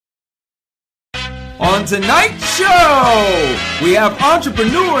On tonight's show, we have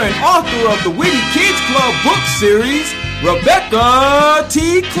entrepreneur and author of the Witty Kids Club book series, Rebecca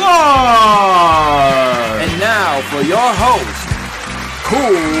T. Clark. And now for your host, Cool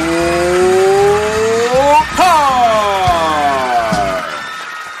Card.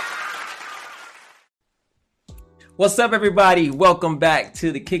 What's up, everybody? Welcome back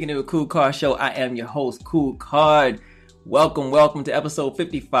to the Kicking It with Cool Card show. I am your host, Cool Card. Welcome to episode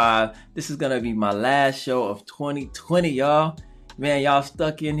 55. This is going to be my last show of 2020, y'all. Man, y'all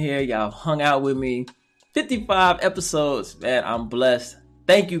stuck in here. Y'all hung out with me. 55 episodes. Man, I'm blessed.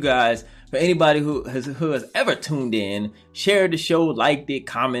 Thank you guys. For anybody who has ever tuned in, shared the show, liked it,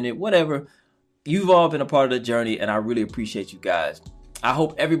 commented, whatever. You've all been a part of the journey, and I really appreciate you guys. I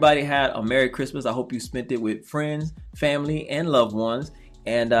hope everybody had a Merry Christmas. I hope you spent it with friends, family, and loved ones.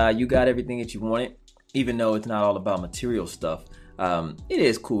 And you got everything that you wanted. Even though it's not all about material stuff, it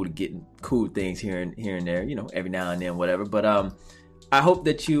is cool to get cool things here and there, you know, every now and then, whatever. But I hope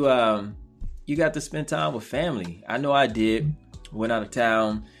that you got to spend time with family. I know I did. Went out of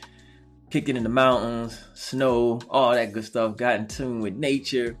town, kicked it in the mountains, snow, all that good stuff. Got in tune with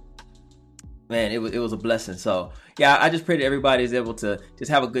nature. Man, it was a blessing. So yeah, I just pray that everybody is able to just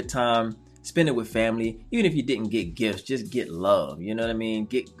have a good time, spend it with family. Even if you didn't get gifts, just get love. You know what I mean?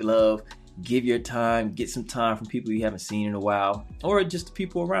 Get love. Give your time, get some time from people you haven't seen in a while, or just the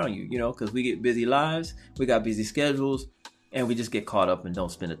people around you, you know, because we get busy lives, we got busy schedules, and we just get caught up and don't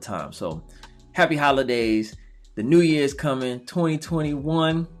spend the time. So happy holidays. The new year is coming,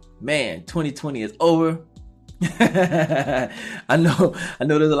 2021. Man, 2020 is over. I know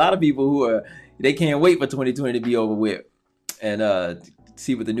there's a lot of people who they can't wait for 2020 to be over with and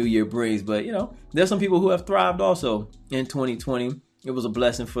see what the new year brings. But, you know, there's some people who have thrived also in 2020. It was a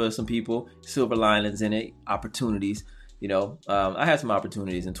blessing for some people, silver linings in it, opportunities. You know, I had some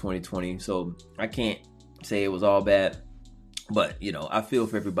opportunities in 2020, so I can't say it was all bad. But, you know, I feel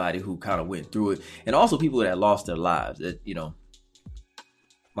for everybody who kind of went through it. And also people that lost their lives. That, you know,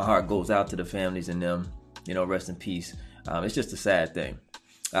 my heart goes out to the families and them. You know, rest in peace. It's just a sad thing.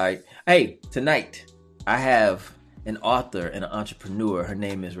 All right. Hey, tonight I have an author and an entrepreneur. Her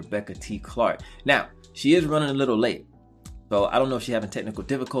name is Rebecca T. Clark. Now, she is running a little late. So I don't know if she's having technical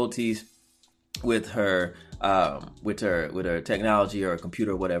difficulties with her technology or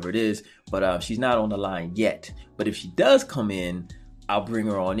computer or whatever it is, but she's not on the line yet. But if she does come in, I'll bring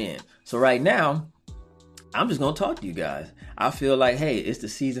her on in. So right now, I'm just gonna talk to you guys. I feel like, hey, it's the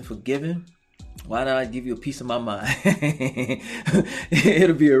season for giving. Why not I give you a piece of my mind?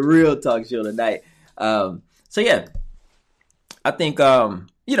 It'll be a real talk show tonight. So yeah, I think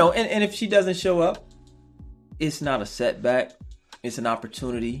you know, and if she doesn't show up, it's not a setback. It's an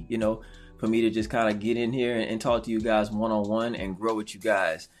opportunity, you know, for me to just kind of get in here and talk to you guys one-on-one and grow with you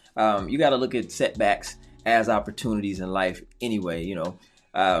guys. You got to look at setbacks as opportunities in life anyway, you know.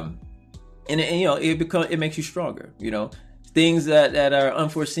 And you know, it makes you stronger, you know. Things that are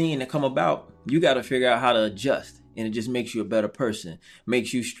unforeseen that come about, you got to figure out how to adjust. And it just makes you a better person,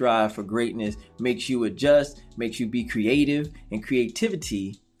 makes you strive for greatness, makes you adjust, makes you be creative. And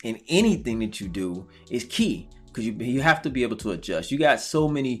creativity in anything that you do is key, because you have to be able to adjust. You got so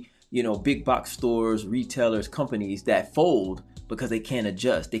many, you know, big box stores, retailers, companies that fold because they can't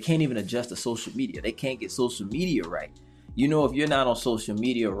adjust. They can't even adjust to social media. They can't get social media right. You know, if you're not on social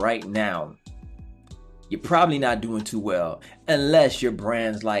media right now, you're probably not doing too well, unless your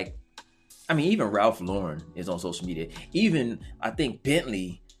brand's like, I mean, even Ralph Lauren is on social media. Even I think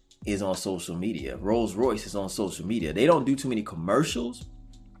Bentley is on social media. Rolls Royce is on social media. They don't do too many commercials,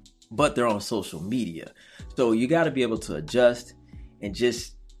 but they're on social media. So you got to be able to adjust and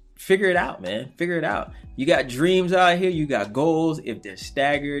just figure it out, man. Figure it out. You got dreams out here. You got goals. If they're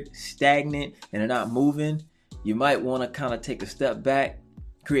stagnant, and they're not moving, you might want to kind of take a step back,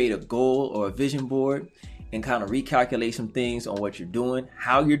 create a goal or a vision board, and kind of recalculate some things on what you're doing,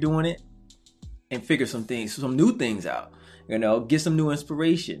 how you're doing it, and figure some new things out. You know, get some new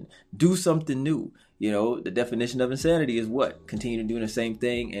inspiration, do something new. You know, the definition of insanity is what? Continue doing the same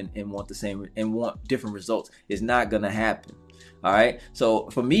thing and want the same and want different results. It's not going to happen. All right. So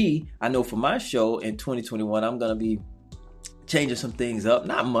for me, I know for my show in 2021, I'm going to be changing some things up.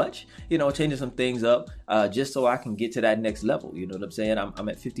 Not much, you know, changing some things up just so I can get to that next level. You know what I'm saying? I'm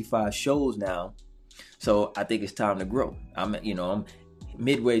at 55 shows now. So I think it's time to grow. I'm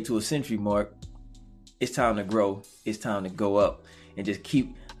midway to a century mark. It's time to grow. It's time to go up and just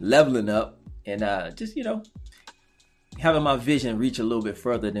keep leveling up and just, you know, having my vision reach a little bit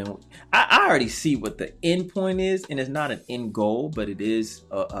further than I already see what the end point is. And it's not an end goal, but it is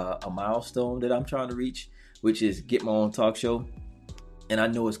a milestone that I'm trying to reach, which is get my own talk show. And I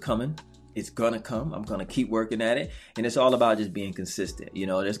know it's coming. It's gonna come. I'm gonna keep working at it. And it's all about just being consistent. You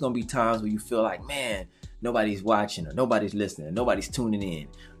know, there's gonna be times where you feel like, man, nobody's watching or nobody's listening, nobody's tuning in,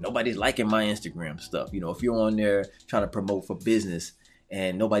 nobody's liking my Instagram stuff. You know, if you're on there trying to promote for business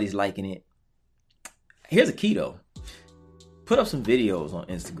and nobody's liking it, here's a key though. Put up some videos on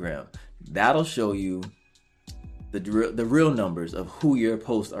Instagram. That'll show you the real numbers of who your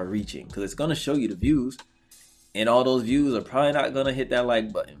posts are reaching, because it's gonna show you the views. And all those views are probably not going to hit that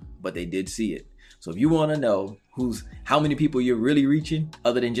like button, but they did see it. So if you want to know how many people you're really reaching,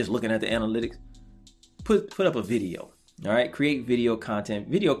 other than just looking at the analytics, put up a video. All right, create video content.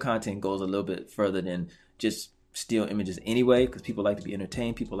 Video content goes a little bit further than just still images anyway, because people like to be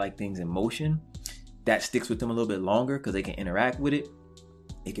entertained. People like things in motion. That sticks with them a little bit longer because they can interact with it.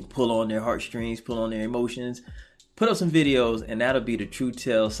 It can pull on their heartstrings, pull on their emotions. Put up some videos, and that'll be the true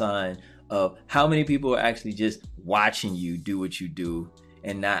tell sign of how many people are actually just watching you do what you do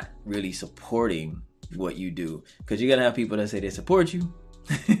and not really supporting what you do. Because you're going to have people that say they support you,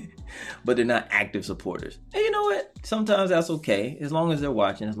 but they're not active supporters. And you know what? Sometimes that's okay. As long as they're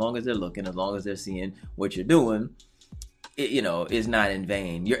watching, as long as they're looking, as long as they're seeing what you're doing, it's not in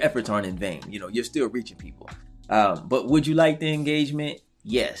vain. Your efforts aren't in vain. You know, you're still reaching people. But would you like the engagement?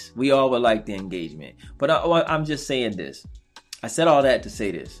 Yes, we all would like the engagement. But I'm just saying this. I said all that to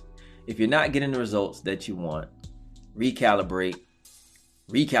say this. If you're not getting the results that you want, recalibrate,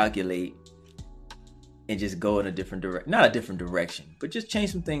 recalculate, and just go in a different direction. Not a different direction, but just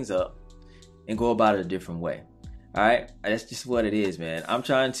change some things up and go about it a different way. All right? That's just what it is, man. I'm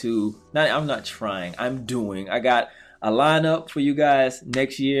doing. I got a lineup for you guys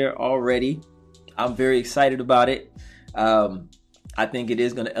next year already. I'm very excited about it. I think it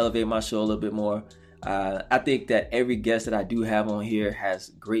is going to elevate my show a little bit more. I think that every guest that I do have on here has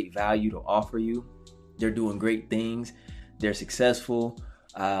great value to offer you. They're doing great things. They're successful.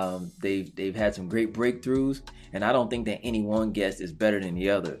 They've had some great breakthroughs, and I don't think that any one guest is better than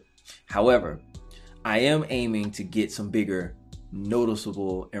the other. However, I am aiming to get some bigger,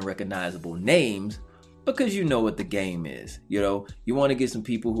 noticeable, and recognizable names, because you know what the game is. You know, you want to get some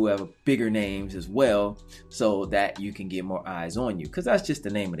people who have bigger names as well, so that you can get more eyes on you, because that's just the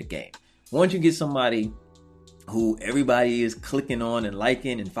name of the game. Once you get somebody who everybody is clicking on and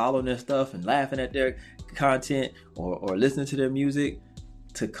liking and following their stuff and laughing at their content or listening to their music,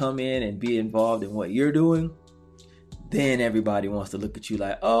 to come in and be involved in what you're doing, then everybody wants to look at you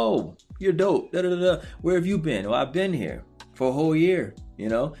like, oh, you're dope. Da, da, da, da. Where have you been? Well, I've been here for a whole year. You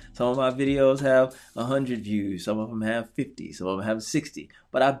know, some of my videos have 100 views. Some of them have 50. Some of them have 60.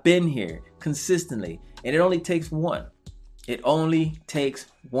 But I've been here consistently. And it only takes one. It only takes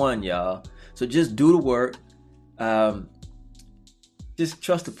one, y'all. So just do the work. Just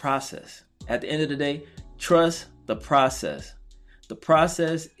trust the process. At the end of the day, trust the process. The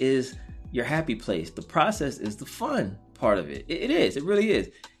process is your happy place. The process is the fun part of it. It is. It really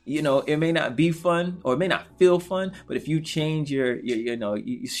is. You know, it may not be fun or it may not feel fun, but if you change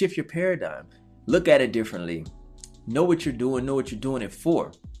you shift your paradigm, look at it differently, know what you're doing it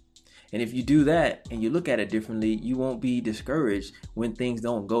for. And if you do that and you look at it differently, you won't be discouraged when things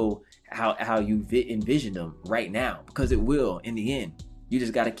don't go how you envision them right now, because it will in the end. You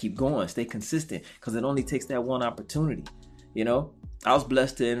just got to keep going, stay consistent, because it only takes that one opportunity. You know, I was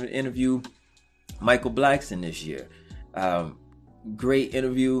blessed to interview Michael Blackson this year. Great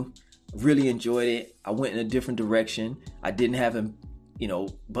interview. Really enjoyed it. I went in a different direction. I didn't have him,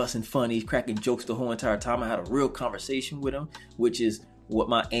 busting funnies, cracking jokes the whole entire time. I had a real conversation with him, which is what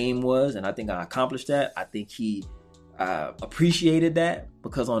my aim was, and I think I accomplished that. I think he appreciated that,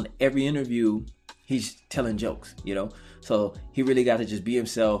 because on every interview he's telling jokes, so he really got to just be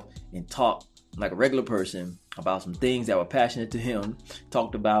himself and talk like a regular person about some things that were passionate to him.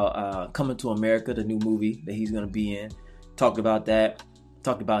 Talked about Coming to America, the new movie that he's going to be in. Talked about that.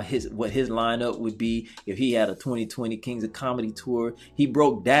 Talked about what his lineup would be if he had a 2020 Kings of Comedy tour. He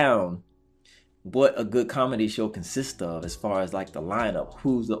broke down what a good comedy show consists of, as far as like the lineup.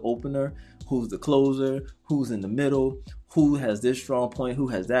 Who's the opener? Who's the closer? Who's in the middle? Who has this strong point? Who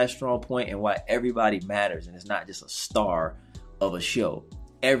has that strong point? And why everybody matters. And it's not just a star of a show.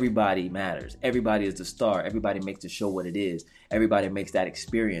 Everybody matters. Everybody is the star. Everybody makes the show what it is. Everybody makes that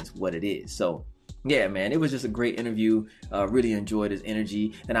experience what it is. So yeah, man, it was just a great interview. Really enjoyed his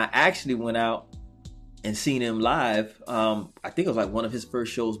energy. And I actually went out and seen him live. I think it was like one of his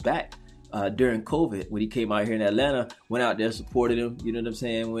first shows back during COVID, when he came out here in Atlanta. Went out there, supported him. You know what I'm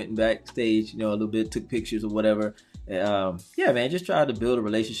saying? Went backstage, a little bit, took pictures or whatever. Yeah, man, just tried to build a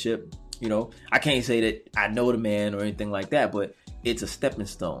relationship. I can't say that I know the man or anything like that, but it's a stepping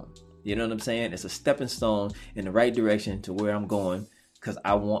stone. You know what I'm saying? It's a stepping stone in the right direction to where I'm going. because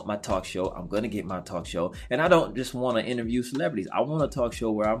I want my talk show. I'm going to get my talk show. And I don't just want to interview celebrities. I want a talk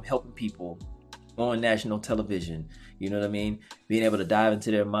show where I'm helping people on national television. You know what I mean? Being able to dive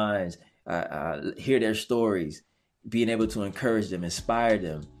into their minds, hear their stories, being able to encourage them, inspire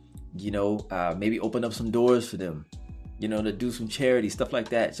them, maybe open up some doors for them, to do some charity, stuff like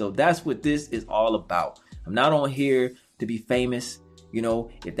that. So that's what this is all about. I'm not on here to be famous.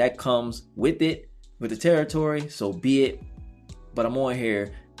 If that comes with it, with the territory, so be it. But I'm on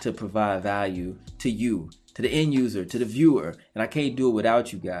here to provide value to you, to the end user, to the viewer. And I can't do it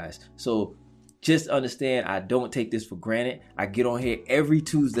without you guys. So just understand, I don't take this for granted. I get on here every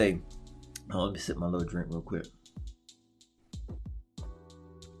Tuesday. Oh, let me sip my little drink real quick.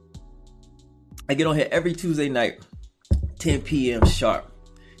 I get on here every Tuesday night, 10 p.m. sharp,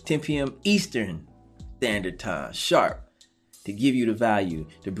 10 p.m. Eastern Standard Time sharp, to give you the value,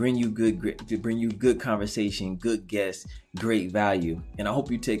 to bring you good conversation, good guests, great value. And I hope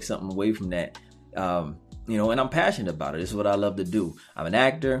you take something away from that. And I'm passionate about it. This is what I love to do. I'm an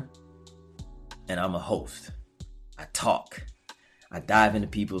actor and I'm a host. I talk. I dive into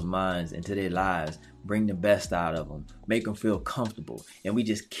people's minds, into their lives, bring the best out of them, make them feel comfortable, and we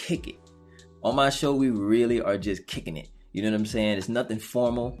just kick it. On my show, we really are just kicking it. You know what I'm saying? It's nothing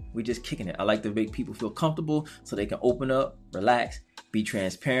formal. We just kicking it. I like to make people feel comfortable so they can open up, relax, be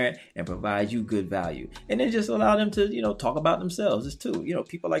transparent, and provide you good value. And then just allow them to, talk about themselves. It's too,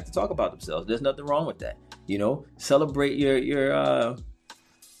 people like to talk about themselves. There's nothing wrong with that. Celebrate your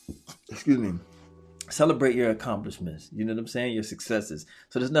celebrate your accomplishments. You know what I'm saying? Your successes.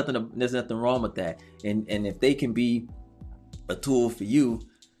 So there's nothing wrong with that. And if they can be a tool for you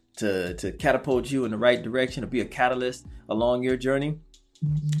to catapult you in the right direction, or be a catalyst along your journey,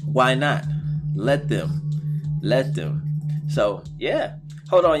 why not? Let them. So yeah,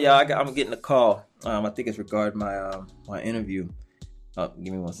 hold on, y'all. I'm getting a call. I think it's regarding my interview. Oh,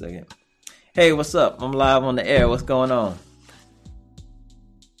 give me 1 second. Hey, what's up? I'm live on the air. What's going on?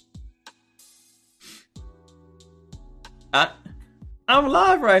 I'm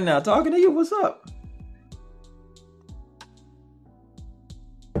live right now talking to you. What's up?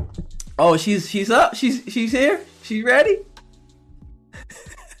 Oh, she's up. She's here. She's ready.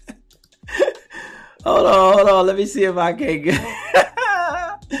 Hold on. Let me see if I can get.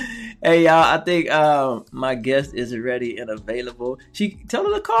 Hey y'all, I think my guest is ready and available. Tell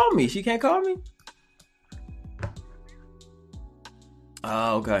her to call me. She can't call me.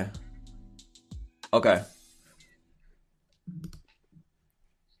 Oh, okay. Okay.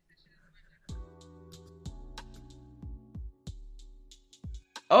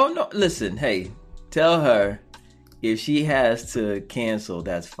 Oh no, listen, hey, tell her if she has to cancel,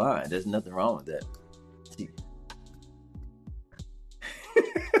 that's fine. There's nothing wrong with that.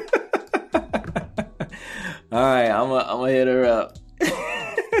 All right, I'm gonna hit her up.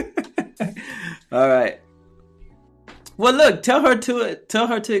 All right. Well, look, tell her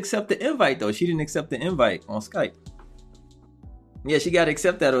to accept the invite though. She didn't accept the invite on Skype. Yeah, she got to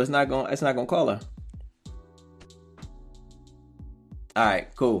accept that, or it's not gonna call her. All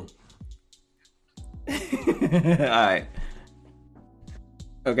right, cool. All right.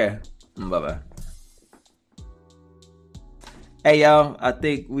 Okay. Bye-bye. Hey y'all, I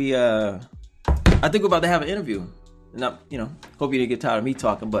think we're about to have an interview. And I, hope you didn't get tired of me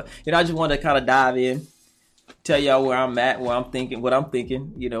talking, but I just wanted to kind of dive in, tell y'all where I'm at, what I'm thinking,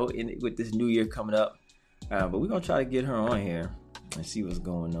 with this new year coming up. But we're gonna try to get her on here and see what's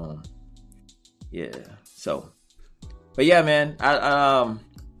going on. Yeah. So, but yeah, man,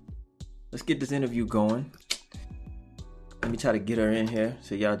 let's get this interview going. Let me try to get her in here,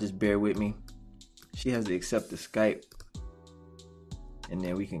 so y'all just bear with me. She has to accept the Skype, and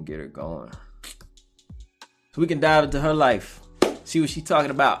then we can get her going. So we can dive into her life, see what she's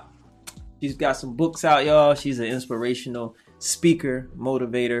talking about. She's got some books out, y'all. She's an inspirational speaker,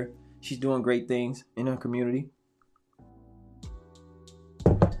 motivator. She's doing great things in her community.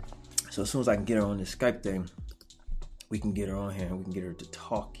 So as soon as I can get her on this Skype thing, we can get her on here and we can get her to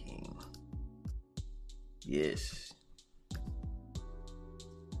talking. Yes.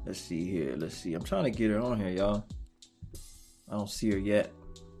 Let's see here. I'm trying to get her on here, y'all. I don't see her yet.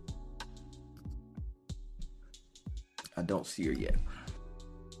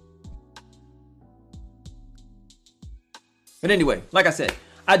 But anyway, like I said,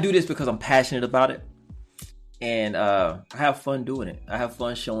 I do this because I'm passionate about it. And I have fun doing it. I have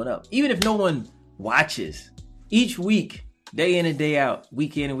fun showing up. Even if no one watches, each week, day in and day out,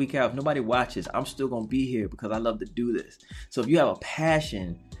 week in and week out, if nobody watches, I'm still going to be here because I love to do this. So if you have a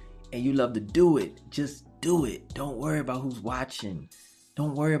passion and you love to do it, just do it. Don't worry about who's watching.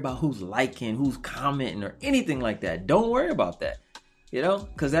 Don't worry about who's liking, who's commenting, or anything like that. Don't worry about that.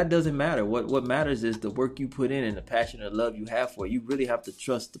 because that doesn't matter. What matters is the work you put in and the passion and love you have for it. You really have to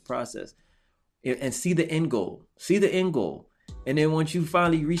trust the process and see the end goal. See the end goal. And then once you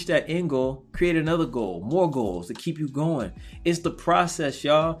finally reach that end goal, create another goal, more goals to keep you going. It's the process,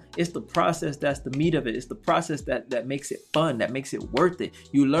 y'all. It's the process that's the meat of it. It's the process that makes it fun, that makes it worth it.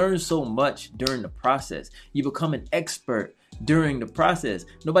 You learn so much during the process. You become an expert during the process.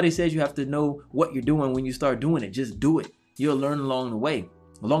 Nobody says you have to know what you're doing when you start doing it. Just do it. You'll learn along the way.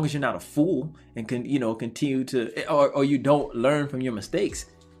 As long as you're not a fool and can, continue to, or you don't learn from your mistakes.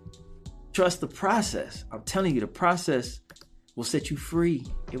 Trust the process. I'm telling you, the process will set you free.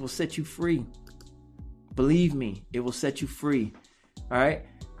 It will set you free. Believe me, it will set you free. All right.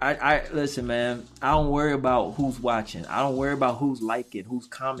 I listen, man. I don't worry about who's watching. I don't worry about who's liking, who's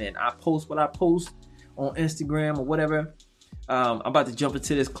commenting. I post what I post on Instagram or whatever. I'm about to jump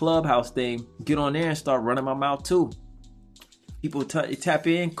into this Clubhouse thing. Get on there and start running my mouth too. People tap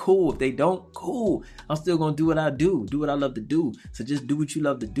in, cool. If they don't, cool. I'm still gonna do what I do what I love to do. So just do what you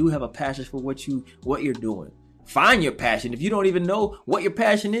love to do. Have a passion for what you're doing. Find your passion. If you don't even know what your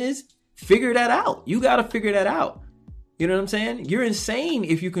passion is, figure that out. You gotta figure that out. You know what I'm saying? You're insane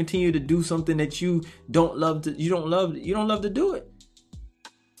if you continue to do something that you don't love to. You don't love to do it.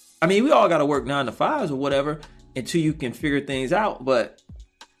 I mean, we all gotta work 9 to 5s or whatever until you can figure things out. But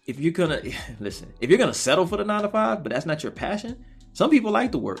if you're gonna settle for the 9 to 5, but that's not your passion. Some people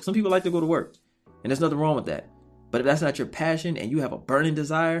like to work. Some people like to go to work, and there's nothing wrong with that. But if that's not your passion and you have a burning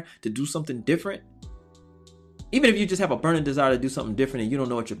desire to do something different, even if you just have a burning desire to do something different and you don't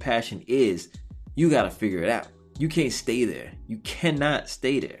know what your passion is, you got to figure it out. You can't stay there. You cannot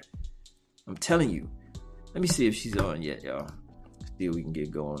stay there. I'm telling you. Let me see if she's on yet, y'all. See if we can get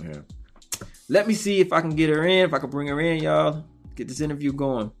going here. Let me see if I can get her in, if I can bring her in, y'all. Get this interview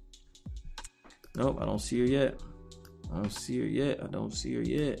going. Nope, I don't see her yet. I don't see her yet.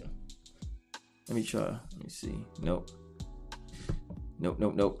 Let me try. Let me see. Nope.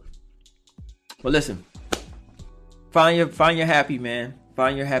 Well, listen. Find your happy, man.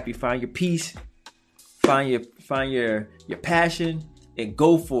 Find your happy. Find your peace. Find your passion and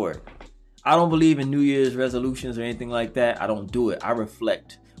go for it. I don't believe in New Year's resolutions or anything like that. I don't do it. I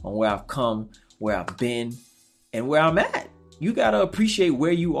reflect on where I've come, where I've been, and where I'm at. You gotta appreciate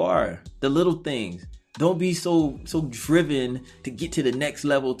where you are, the little things. Don't be so driven to get to the next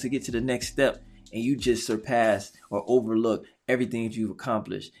level, to get to the next step, and you just surpass or overlook everything that you've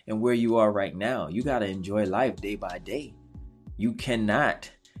accomplished and where you are right now. You gotta enjoy life day by day. You cannot,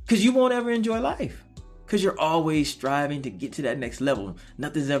 because you won't ever enjoy life, because you're always striving to get to that next level.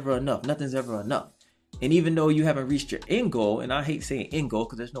 Nothing's ever enough. And even though you haven't reached your end goal, and I hate saying end goal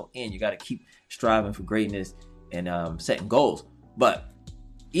because there's no end, you gotta keep striving for greatness and setting goals. But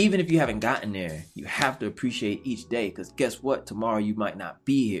even if you haven't gotten there, you have to appreciate each day, because guess what? Tomorrow you might not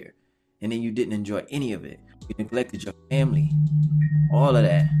be here, and then you didn't enjoy any of it. You neglected your family, all of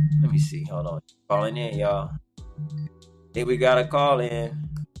that. Let me see. Hold on. Calling in, y'all. Think we got a call in.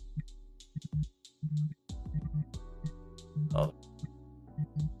 Oh.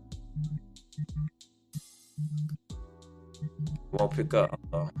 Won't pick up.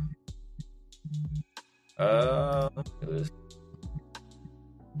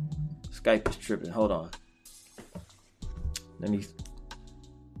 Skype is tripping. Hold on. Let me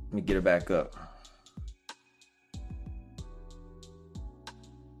get her back up.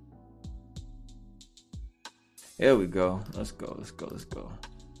 There we go. Let's go.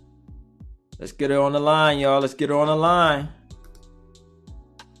 Let's get her on the line, y'all. Let's get her on the line.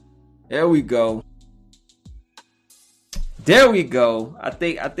 There we go. I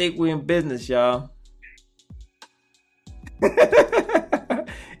think we're in business, y'all.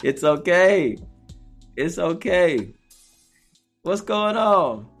 It's okay. What's going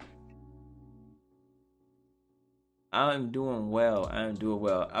on? I'm doing well.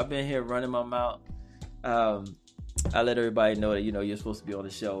 I've been here running my mouth. I let everybody know that, you're supposed to be on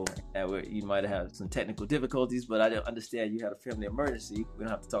the show, and you might have some technical difficulties, but I didn't understand you had a family emergency. We don't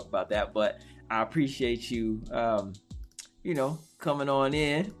have to talk about that, but I appreciate you, coming on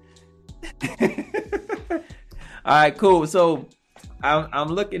in. All right, cool. So I'm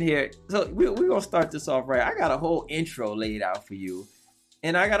looking here. So we're going to start this off right. I got a whole intro laid out for you,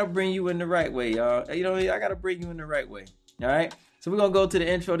 and I got to bring you in the right way, y'all. I got to bring you in the right way. All right. So we're going to go to the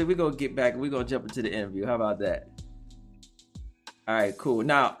intro, then we're going to get back and we're going to jump into the interview. How about that? All right, cool.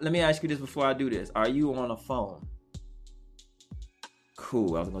 Now, let me ask you this before I do this. Are you on a phone?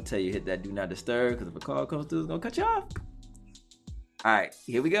 Cool. I was going to tell you, hit that do not disturb, because if a call comes through, it's going to cut you off. All right,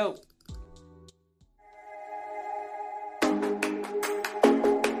 here we go.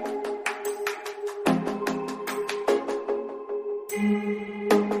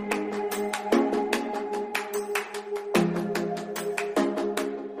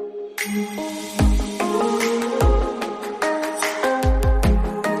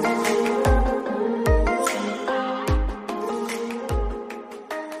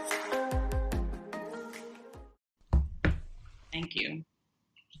 Thank you.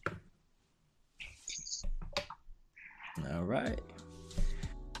 All right.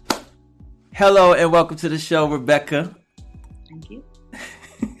 Hello and welcome to the show, Rebecca. Thank you.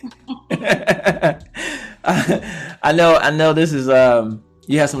 I know this is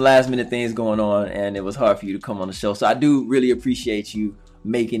you have some last minute things going on and it was hard for you to come on the show. So I do really appreciate you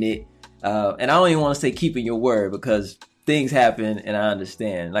making it. And I don't even want to say keeping your word because things happen and I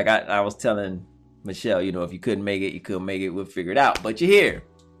understand. Like I was telling Michelle, if you couldn't make it, you couldn't make it, we'll figure it out. But you're here.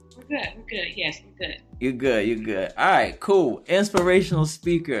 We're good. We're good. Yes, we're good. You're good. You're good. All right, cool. Inspirational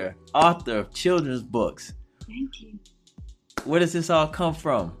speaker, author of children's books. Thank you. Where does this all come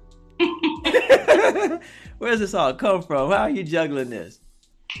from? Where does this all come from? How are you juggling this?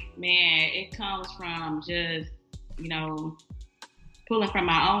 Man, it comes from just, pulling from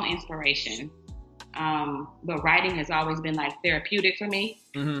my own inspiration. But writing has always been like therapeutic for me.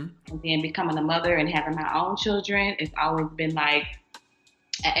 Mm-hmm. And then becoming a mother and having my own children, it's always been like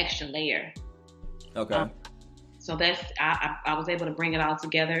an extra layer. Okay. So that's I was able to bring it all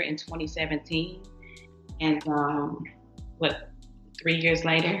together in 2017, and 3 years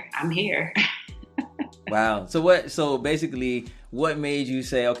later, I'm here. Wow. So basically, what made you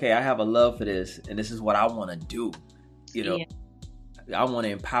say, okay, I have a love for this, and this is what I want to do? Yeah. I want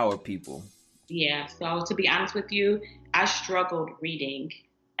to empower people. Yeah. So to be honest with you, I struggled reading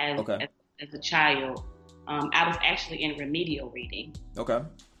as a child. I was actually in remedial reading. Okay.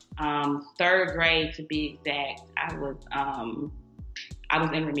 Third grade to be exact, I was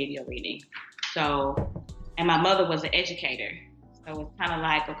in remedial reading. So, and my mother was an educator. So it's kind of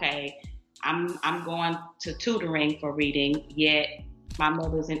like, okay, I'm going to tutoring for reading, yet my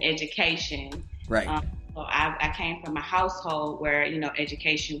mother's in education. Right. So I came from a household where,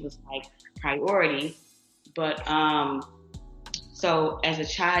 education was like priority. But so as a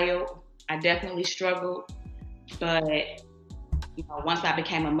child, I definitely struggled. But once I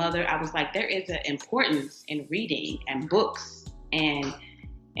became a mother, I was like, there is an importance in reading and books, and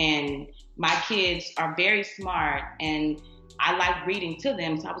my kids are very smart, and I like reading to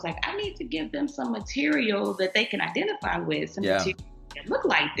them. So I was like, I need to give them some material that they can identify with, some material that look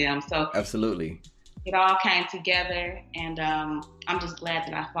like them. So absolutely, it all came together, and I'm just glad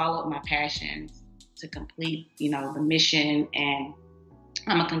that I followed my passions to complete, the mission, and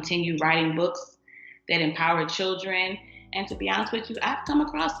I'm gonna continue writing books that empower children. And to be honest with you, I've come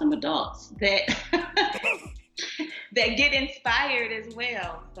across some adults that that get inspired as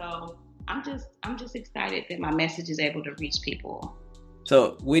well. So I'm just excited that my message is able to reach people.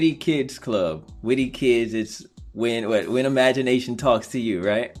 So Witty Kids Club. Witty Kids, it's when imagination talks to you,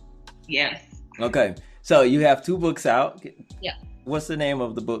 right? Yes. Okay. So you have 2 books out. Yeah. What's the name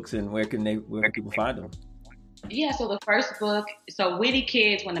of the books and where can people find them? Yeah, so the first book, so Witty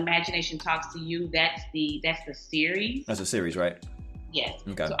Kids, When Imagination Talks to You, that's the series. That's a series, right? Yes.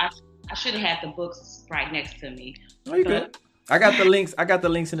 Okay. So I should have had the books right next to me. Oh, you good. I got the links. I got the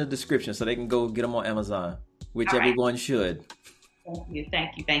links in the description so they can go get them on Amazon, which everyone should.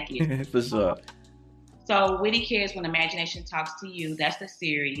 Thank you. For sure. So Witty Kids, When Imagination Talks to You, that's the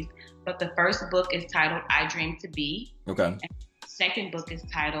series. But the first book is titled I Dream to Be. Okay. And the second book is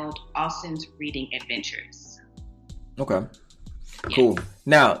titled Austin's Reading Adventures. Okay. Cool.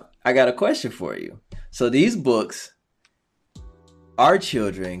 Now, I got a question for you. So these books, our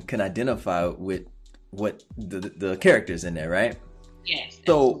children can identify with what the characters in there, right? Yes.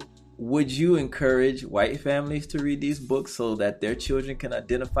 So would you encourage white families to read these books so that their children can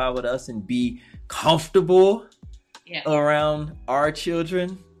identify with us and be comfortable around our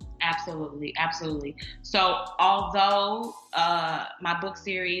children? Absolutely. So although my book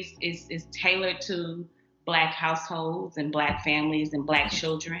series is tailored to Black households and Black families and Black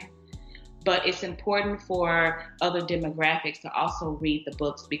children, but it's important for other demographics to also read the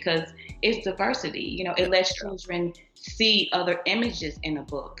books because it's diversity. It lets children see other images in a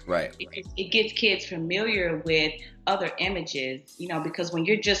book. Right. It gets kids familiar with other images, because when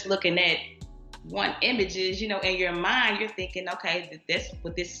you're just looking at one images, in your mind, you're thinking, okay, that's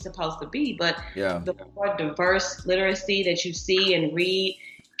what this is supposed to be. But the more diverse literacy that you see and read,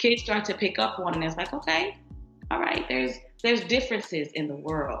 kids start to pick up on, and it's like, okay, all right, there's differences in the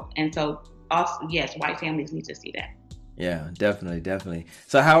world. And so also, yes, white families need to see that. Yeah, definitely.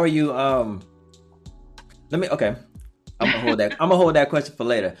 So how are you, I'm gonna hold that question for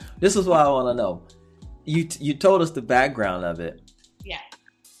later. This is what I want to know. You told us the background of it. Yeah.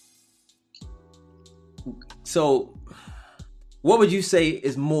 So what would you say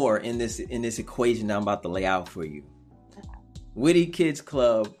is more in this equation I'm about to lay out for you? Witty Kids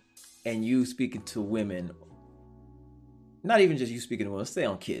Club and you speaking to women, not even just you speaking to women, let's stay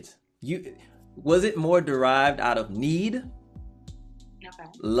on kids. Was it more derived out of need Okay.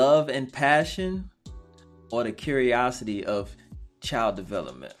 Love and passion, or the curiosity of child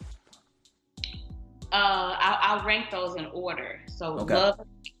development? I'll rank those in order. So Okay.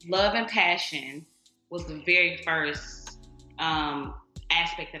 love and passion was the very first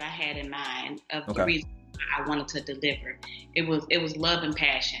aspect that I had in mind of the Okay. reason I wanted to deliver. It was love and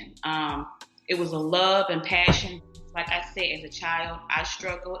passion. It was a love and passion. Like I said, as a child, I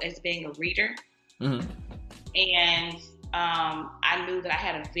struggled as being a reader, Mm-hmm. and I knew that I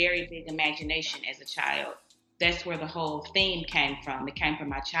had a very big imagination as a child. That's where the whole theme came from. It came from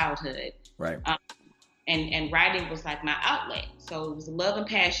my childhood. Right. And writing was like my outlet. So it was love and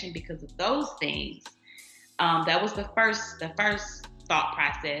passion because of those things. That was the first thought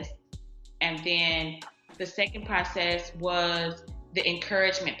process, and then the second process was the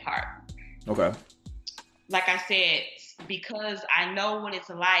encouragement part. Okay. Like I said, because I know what it's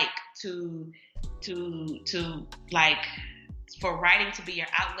like to like for writing to be your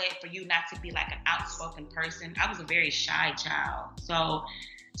outlet, for you not to be like an outspoken person. I was a very shy child, so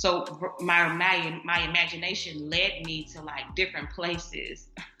my imagination led me to like different places.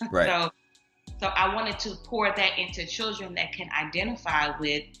 Right. So I wanted to pour that into children that can identify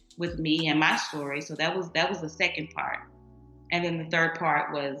with me and my story. So that was the second part, and then the third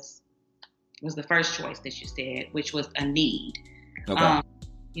part was the first choice that you said, which was a need. Okay.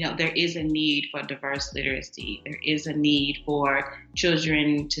 There is a need for diverse literacy. There is a need for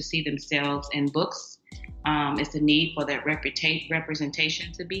children to see themselves in books. It's a need for that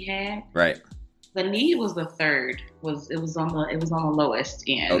representation to be had. Right. The need was the third. It was on the lowest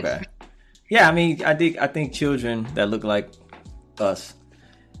end. Okay. Yeah, I mean, I think children that look like us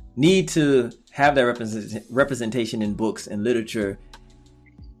need to have that representation in books and literature,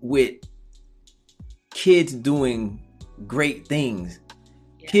 with kids doing great things,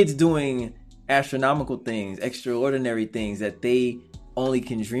 kids doing astronomical things, extraordinary things that they only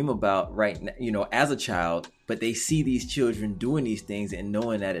can dream about right now, as a child, but they see these children doing these things and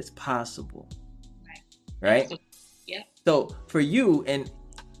knowing that it's possible. Right? Yeah. So for you, and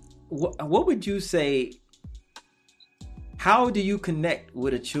what would you say, how do you connect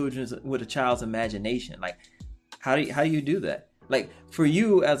with a child's imagination? Like, how do you do that? Like, for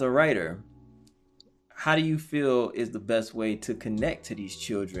you as a writer, how do you feel is the best way to connect to these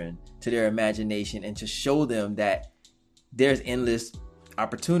children, to their imagination, and to show them that there's endless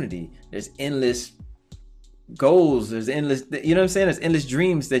opportunity, there's endless goals, there's endless, you know what I'm saying? There's endless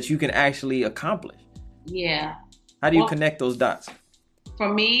dreams that you can actually accomplish. Yeah. How do you connect those dots?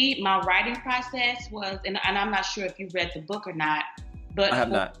 For me, my writing process was, and I'm not sure if you read the book or not, but I have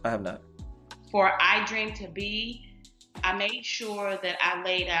not. For I Dream to Be, I made sure that I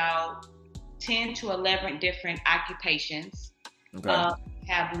laid out 10 to 11 different occupations. Okay.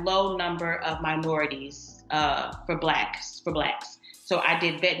 Have low number of minorities for blacks. So I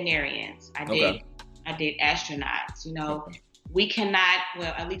did veterinarians. I did astronauts. We cannot,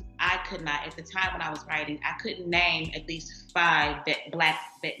 well, at least I could not, at the time when I was writing, I couldn't name at least 5 black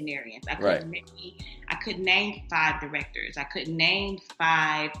veterinarians. I couldn't name 5 directors. I couldn't name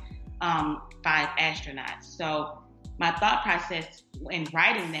 5 astronauts. So my thought process in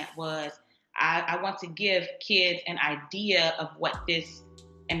writing that was, I want to give kids an idea of what this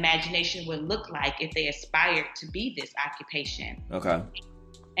imagination would look like if they aspired to be this occupation. Okay.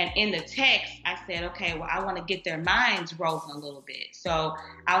 And in the text, I said, okay, well, I want to get their minds rolling a little bit. So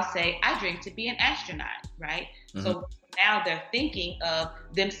I'll say, I dream to be an astronaut, right? Mm-hmm. So now they're thinking of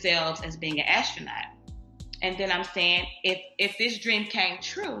themselves as being an astronaut. And then I'm saying, if this dream came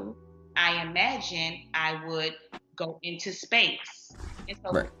true, I imagine I would go into space. And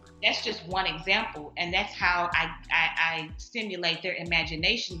so that's just one example. And that's how I stimulate their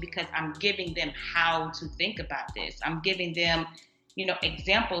imagination, because I'm giving them how to think about this. I'm giving them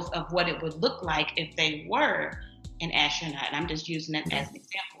examples of what it would look like if they were an astronaut. And I'm just using that as an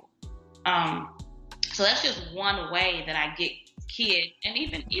example. So that's just one way that I get kids and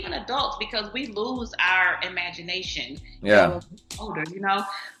even adults, because we lose our imagination. Older,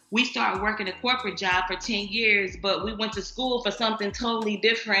 we start working a corporate job for 10 years, but we went to school for something totally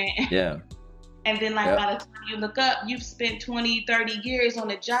different. Yeah. And then by the time you look up, you've spent 20, 30 years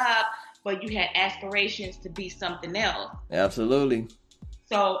on a job, but you had aspirations to be something else. Absolutely.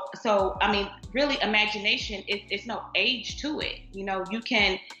 So I mean, really, imagination, it's no age to it. You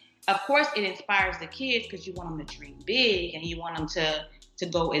can, of course, it inspires the kids because you want them to dream big and you want them to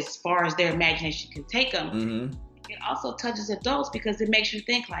go as far as their imagination can take them. Mm-hmm. It also touches adults because it makes you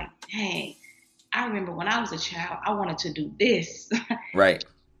think like, dang, I remember when I was a child, I wanted to do this. Right.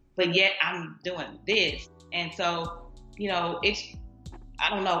 But yet I'm doing this. And so, I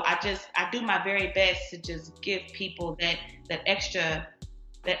don't know. I do my very best to just give people that extra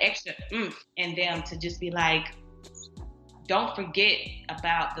oomph in them to just be like, don't forget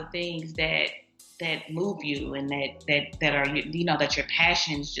about the things that move you and that are, you know, that your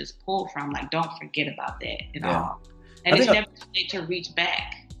passions just pull from. Like, don't forget about that at all. And it's never too late to reach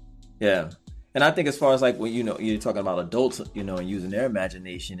back. Yeah. And I think as far as like when, you know, you're talking about adults, you know, and using their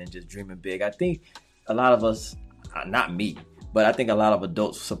imagination and just dreaming big, I think a lot of us, not me, but I think a lot of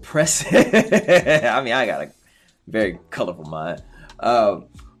adults suppress it. I mean, I got a very colorful mind.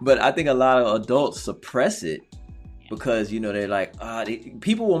 But I think a lot of adults suppress it because, you know, they're like,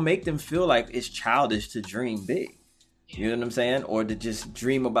 people will make them feel like it's childish to dream big. You know what I'm saying? Or to just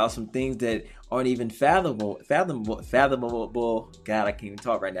dream about some things that aren't even fathomable. God, I can't even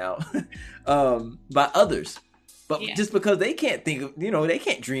talk right now. By others. But just because they can't think of, you know, they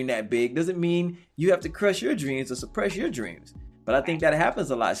can't dream that big doesn't mean you have to crush your dreams or suppress your dreams. But I think that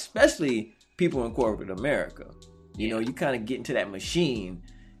happens a lot, especially people in corporate America. You know, you kind of get into that machine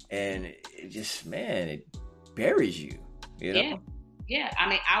and it just, man, it buries you, you know? Yeah. I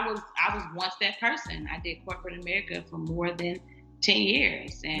mean, I was once that person. I did corporate America for more than 10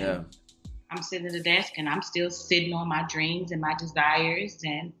 years. And I'm sitting at the desk and I'm still sitting on my dreams and my desires.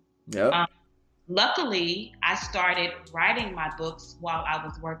 And luckily, I started writing my books while I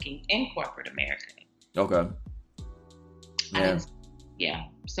was working in corporate America. Okay.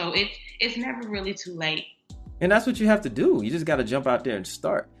 So it's never really too late. And that's what you have to do. You just got to jump out there and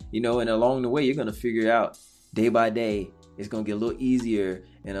start, you know, and along the way, you're going to figure out day by day, it's going to get a little easier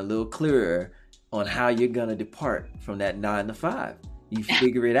and a little clearer on how you're going to depart from that 9 to 5. You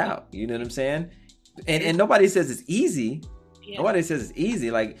figure it out. You know what I'm saying? And nobody says it's easy. Yeah. Nobody says it's easy.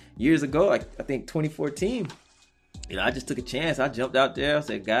 Like years ago, like I think 2014, you know, I just took a chance. I jumped out there. I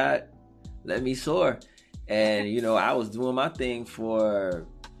said, God, let me soar. And, you know, I was doing my thing for,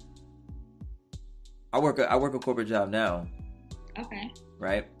 I work a corporate job now. Okay.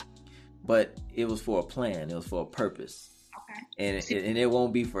 Right? But it was for a plan. It was for a purpose. Okay. And it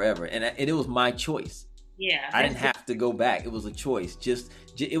won't be forever. And it was my choice. Yeah. I didn't have to go back. It was a choice. Just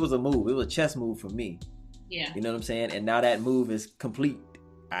it was a move. It was a chess move for me. Yeah. You know what I'm saying? And now that move is complete.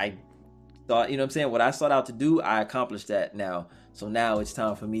 I thought, you know what I'm saying? What I sought out to do, I accomplished that now. So now it's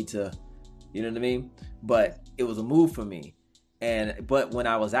time for me to, you know what I mean? But it was a move for me. But when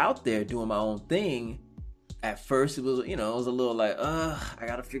I was out there doing my own thing, at first it was, you know, it was a little like, I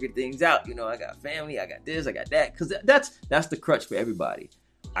got to figure things out. You know, I got family, I got this, I got that. Because that's the crutch for everybody.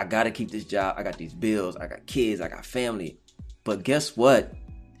 I got to keep this job. I got these bills. I got kids. I got family. But guess what?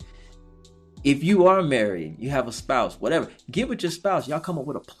 If you are married, you have a spouse, whatever, get with your spouse. Y'all come up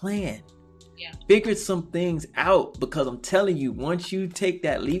with a plan. Yeah. Figure some things out, because I'm telling you, once you take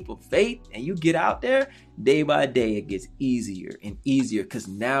that leap of faith and you get out there, day by day, it gets easier and easier, because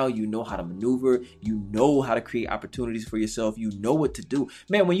now you know how to maneuver. You know how to create opportunities for yourself. You know what to do.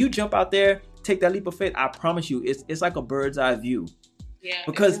 Man, when you jump out there, take that leap of faith, I promise you, it's like a bird's eye view. Yeah.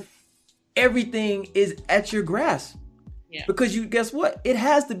 Because everything is at your grasp. Yeah. Because guess what? It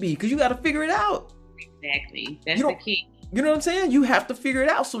has to be, because you got to figure it out. Exactly. That's the key. You know what I'm saying? You have to figure it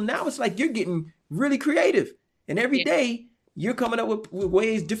out. So now it's like you're getting really creative. And every day you're coming up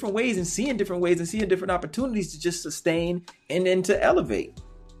with different ways and seeing different opportunities to just sustain and then to elevate.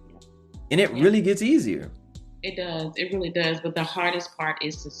 And it really gets easier. It does. It really does. But the hardest part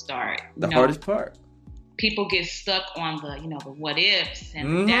is to start. The hardest part. People get stuck on the what ifs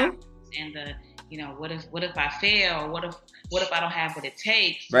and the doubts and the, what if I fail? What if I don't have what it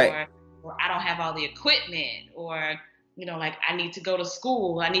takes? Right. Or I don't have all the equipment, or like I need to go to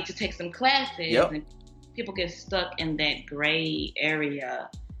school, I need to take some classes. Yep. And people get stuck in that gray area.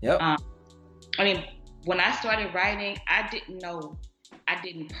 Yep. I mean, when I started writing, I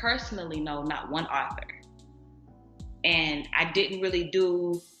didn't personally know not one author. And I didn't really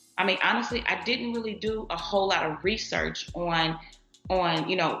do a whole lot of research on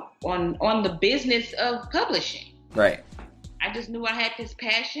the business of publishing. Right. I just knew I had this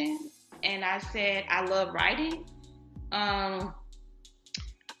passion, and I said I love writing. I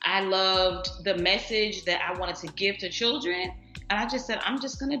loved the message that I wanted to give to children, and I just said, I'm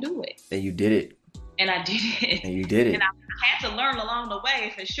just going to do it. And you did it. And I did it. And you did it. And I had to learn along the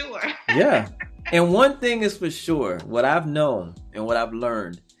way, for sure. Yeah. And one thing is for sure, what I've known and what I've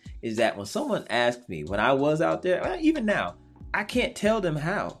learned is that when someone asked me, when I was out there, even now, I can't tell them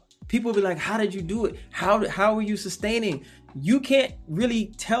how. People will be like, how did you do it? How are you sustaining? You can't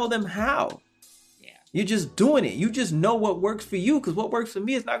really tell them how. You're just doing it. You just know what works for you, because what works for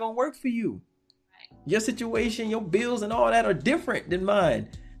me is not going to work for you. Right. Your situation, your bills and all that are different than mine.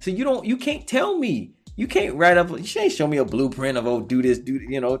 So you can't tell me You can't write up. You can't show me a blueprint of, oh, do this,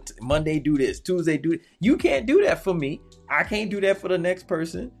 Monday do this, Tuesday do it. You can't do that for me. I can't do that for the next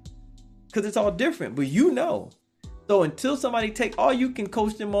person because it's all different. But so until somebody all you can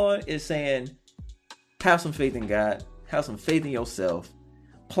coach them on is saying, have some faith in God, have some faith in yourself,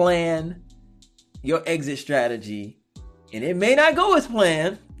 plan your exit strategy, and it may not go as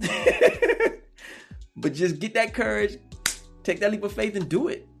planned, but just get that courage, take that leap of faith and do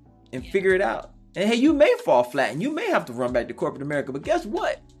it and figure it out. And hey, you may fall flat and you may have to run back to corporate America, but guess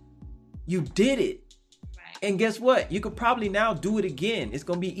what? You did it. Right. And guess what? You could probably now do it again. It's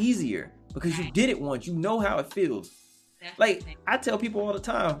going to be easier because you did it once. You know how it feels. Definitely. Like I tell people all the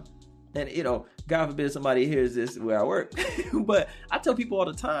time, and God forbid somebody hears this where I work, but I tell people all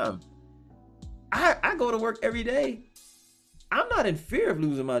the time, I go to work every day. I'm not in fear of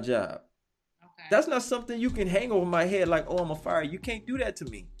losing my job. Okay. That's not something you can hang over my head like, oh, I'm a fire. You can't do that to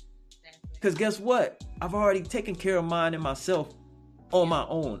me. Because guess what? I've already taken care of mine and myself on my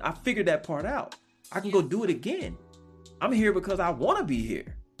own. I figured that part out. I can go do it again. I'm here because I want to be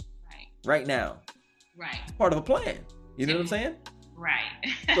here. Right now. Right. It's part of a plan. You know what I'm saying? Right.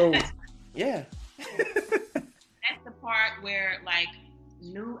 So, yeah. That's the part where, like,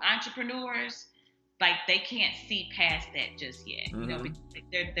 new entrepreneurs, like, they can't see past that just yet. Mm-hmm.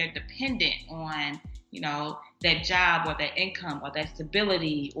 Because they're dependent on, that job or that income or that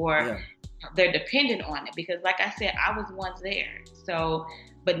stability, or they're dependent on it. Because, like I said, I was once there. So,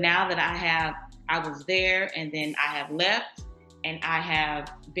 but now that I was there and then I have left and I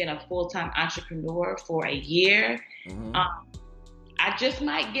have been a full-time entrepreneur for a year, mm-hmm. I just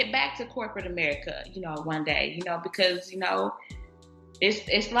might get back to corporate America, one day, because,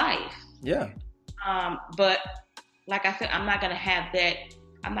 it's life. Yeah. But like I said, I'm not going to have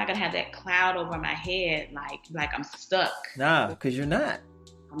that cloud over my head. Like I'm stuck. Nah, because you're not.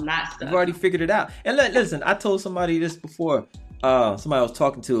 I'm not stuck. You've already figured it out. And listen, I told somebody this before, somebody I was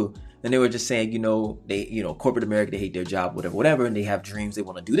talking to, and they were just saying, they, corporate America, they hate their job, whatever, and they have dreams, they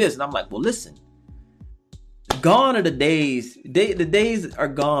want to do this. And I'm like, well, listen, gone are the days, the days are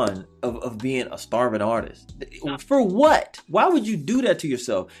gone of being a starving artist. For what? Why would you do that to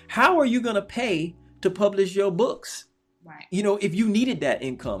yourself? How are you going to pay to publish your books? Right. If you needed that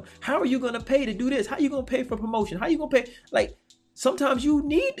income, how are you going to pay to do this? How are you going to pay for promotion? How are you going to pay? Like, sometimes you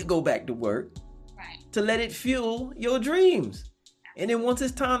need to go back to work to let it fuel your dreams. And then once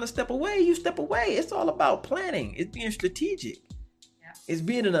it's time to step away, you step away. It's all about planning. It's being strategic. Yeah. It's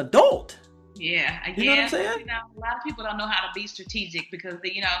being an adult. Yeah. You know what I'm saying? A lot of people don't know how to be strategic because,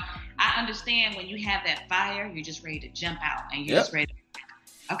 I understand when you have that fire, you're just ready to jump out and you're just ready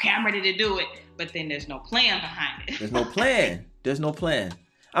to, okay, I'm ready to do it. But then there's no plan behind it. There's no plan.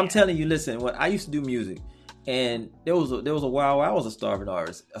 I'm telling you, listen, when I used to do music, and there was a while where I was a starving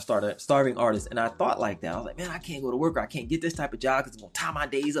artist, and I thought like that. I was like, man, I can't go to work. I can't get this type of job because it's going to tie my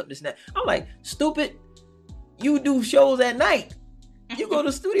days up, this and that. I'm like, stupid. You do shows at night. You go to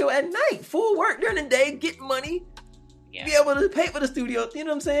the studio at night. Full work during the day, get money. Yeah. Be able to pay for the studio. You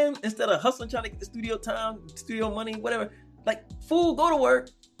know what I'm saying? Instead of hustling, trying to get the studio time, studio money, whatever. Like, fool, go to work.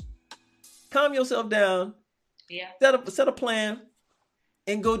 Calm yourself down. Yeah. Set a plan.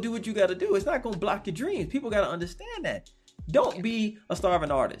 And go do what you got to do. It's not going to block your dreams. People got to understand that. Don't be a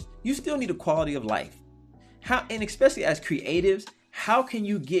starving artist. You still need a quality of life. And especially as creatives, how can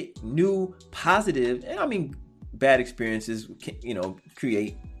you get new, positive, and I mean bad experiences,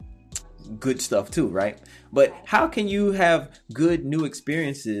 create good stuff too, right? But how can you have good new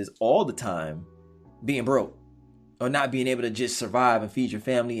experiences all the time being broke? Or not being able to just survive and feed your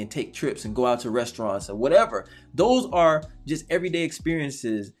family and take trips and go out to restaurants or whatever. Those are just everyday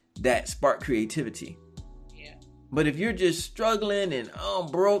experiences that spark creativity. Yeah. But if you're just struggling and I'm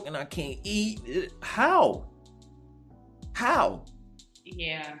broke and I can't eat, how?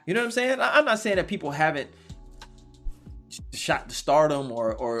 Yeah. You know what I'm saying? I'm not saying that people haven't shot to stardom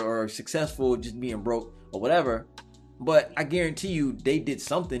or successful just being broke or whatever. But I guarantee you they did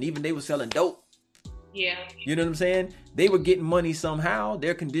something. Even they were selling dope. Yeah. You know what I'm saying? They were getting money somehow.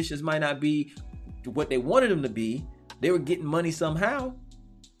 Their conditions might not be what they wanted them to be. They were getting money somehow.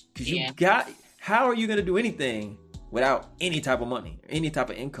 Because how are you going to do anything without any type of money, any type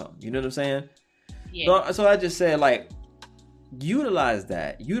of income? You know what I'm saying? Yeah. So I just said, like, utilize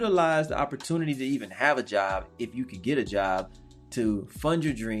that. Utilize the opportunity to even have a job if you could get a job, to fund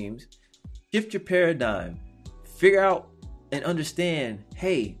your dreams, shift your paradigm, figure out and understand,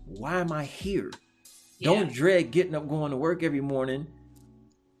 hey, why am I here? Yeah. Don't dread getting up, going to work every morning.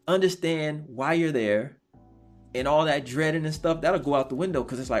 Understand why you're there, and all that dreading and stuff, that'll go out the window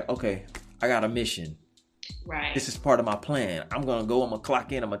because it's like, okay, I got a mission. Right. This is part of my plan. I'm going to go, I'm going to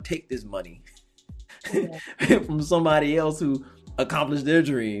clock in, I'm going to take this money. Yeah. from somebody else who accomplished their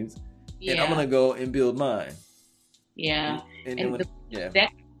dreams, and I'm Yeah. gonna go and build mine. Yeah. And then And when, yeah,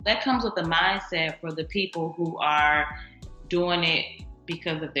 that comes with the mindset for the people who are doing it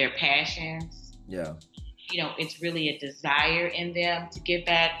because of their passions. yeah, It's really a desire in them to give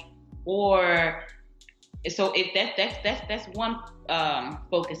back, or so if that's one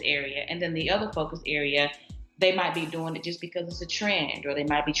focus area, and then the other focus area, they might be doing it just because it's a trend, or they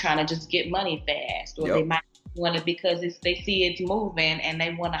might be trying to just get money fast, or they yep, might be doing it because they see it's moving and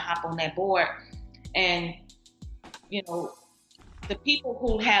they want to hop on that board. And you know, the people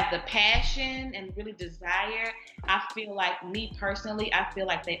who have the passion and really desire, I feel like, me personally, I feel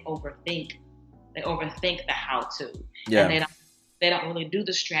like they overthink the how to, and yeah, they don't really do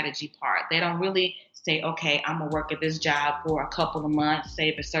the strategy part. They don't really say, okay, I'm gonna work at this job for a couple of months,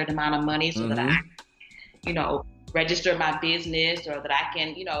 save a certain amount of money so that I, mm-hmm, register my business, or that I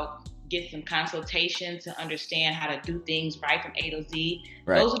can, get some consultation to understand how to do things right from A to Z.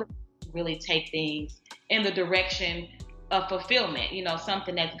 right, Those are the people who really take things in the direction of fulfillment,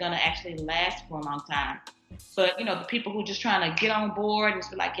 something that's gonna actually last for a long time. But the people who just trying to get on board and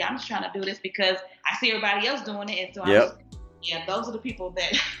just be like, yeah, I'm just trying to do this because I see everybody else doing it, and so yep. those are the people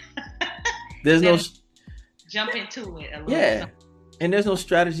that There's no, that jump into it a little. yeah, and there's no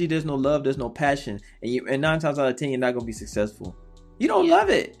strategy, there's no love, there's no passion, and 9 times out of 10, you're not gonna be successful. You don't love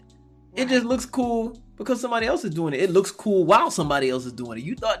it. It just looks cool because somebody else is doing it. It looks cool while somebody else is doing it.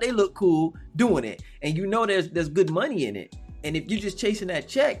 You thought they look cool doing it, and there's good money in it. And if you're just chasing that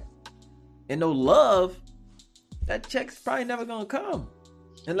check and no love, that check's probably never gonna come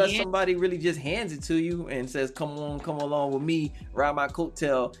unless somebody really just hands it to you and says, come along with me, ride my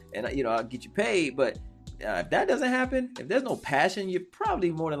coattail, and I'll get you paid. But if that doesn't happen, if there's no passion, you're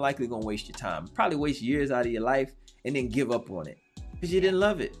probably more than likely gonna waste your time, probably waste years out of your life, and then give up on it because you didn't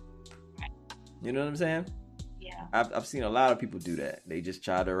love it. You know what I'm saying? Yeah. I've seen a lot of people do that. They just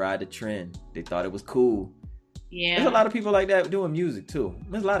try to ride the trend. They thought it was cool. Yeah. There's a lot of people like that doing music too.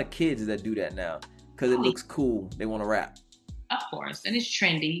 There's a lot of kids that do that now because it looks cool. They want to rap. Of course, and it's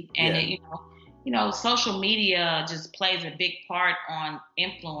trendy, and social media just plays a big part on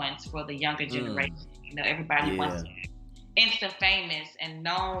influence for the younger generation. Everybody wants to be instant famous and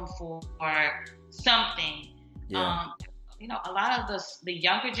known for something. Yeah. A lot of the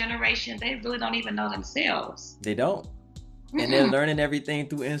younger generation, they really don't even know themselves. They don't. And they're learning everything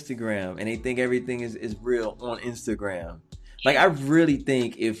through Instagram, and they think everything is real on Instagram. Like, I really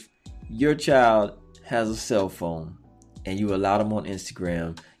think if your child has a cell phone and you allow them on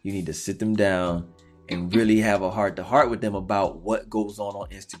Instagram, you need to sit them down and really have a heart-to-heart with them about what goes on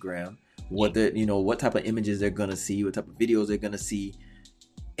Instagram, what type of images they're gonna see, what type of videos they're gonna see,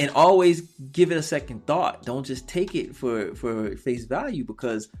 and always give it a second thought. Don't just take it for face value,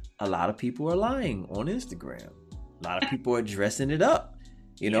 because a lot of people are lying on Instagram. A lot of people are dressing it up,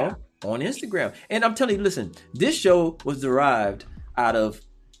 on Instagram. And I'm telling you, listen, this show was derived out of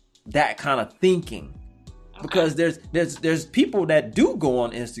that kind of thinking. Because there's people that do go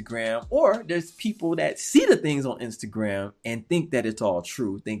on Instagram, or there's people that see the things on Instagram and think that it's all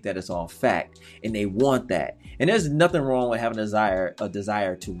true, think that it's all fact, and they want that. And there's nothing wrong with having a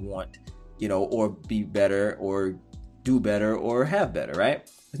desire to want, or be better, or do better, or have better, right?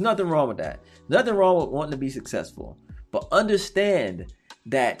 There's nothing wrong with that. Nothing wrong with wanting to be successful. But understand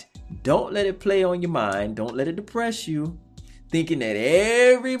that don't let it play on your mind. Don't let it depress you, thinking that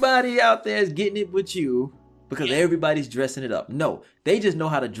everybody out there is getting it with you, because everybody's dressing it up. No, they just know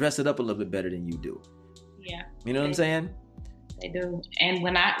how to dress it up a little bit better than you do. Yeah. You know what I'm saying? They do. And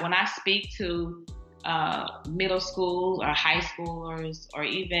when I speak to middle school or high schoolers, or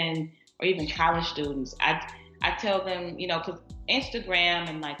even college students, I tell them, because Instagram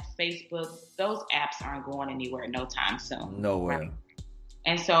and like Facebook, those apps aren't going anywhere no time soon. Nowhere. Right?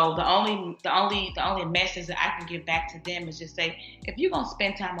 And so the only message that I can give back to them is just say, if you're gonna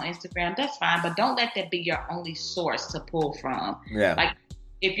spend time on Instagram, that's fine, but don't let that be your only source to pull from. Yeah. Like,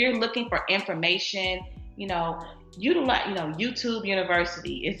 if you're looking for information, utilize, YouTube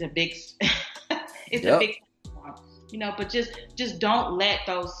University is a big, it's a big platform, but just don't let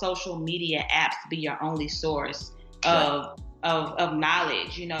those social media apps be your only source of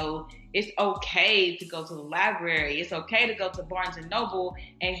knowledge. It's okay to go to the library. It's okay to go to Barnes and Noble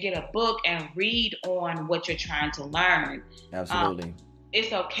and get a book and read on what you're trying to learn. Absolutely.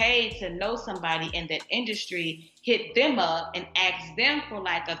 It's okay to know somebody in that industry, hit them up and ask them for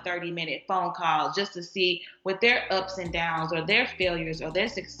like a 30-minute phone call just to see what their ups and downs or their failures or their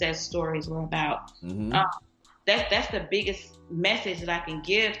success stories were about. Mm-hmm. That's the biggest message that I can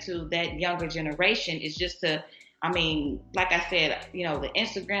give to that younger generation, is just to I mean, like I said, you know, the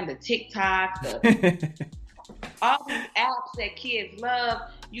Instagram, the TikTok, the all these apps that kids love,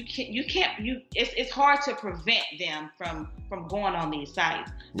 it's hard to prevent them from going on these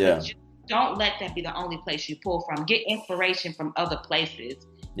sites. Yeah. But just don't let that be the only place you pull from. Get inspiration from other places.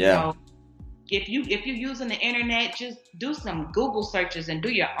 Yeah. You know, if you're using the internet, just do some Google searches and do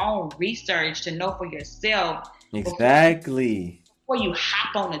your own research to know for yourself. Exactly. Before you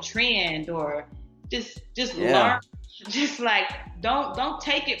hop on a trend or just learn. Just like don't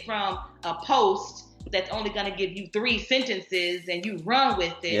take it from a post that's only gonna give you 3 sentences and you run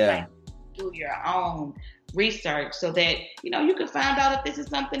with it. Yeah. Like, do your own research so that you know you can find out if this is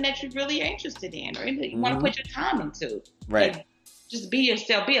something that you're really interested in or you want to put your time into. Right. And just be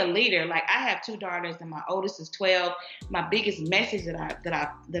yourself, be a leader. Like I have 2 daughters and my oldest is 12. My biggest message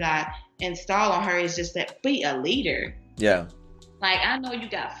that I install on her is just that be a leader. Yeah. Like I know you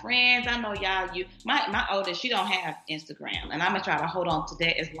got friends. I know y'all. My oldest, she don't have Instagram, and I'm gonna try to hold on to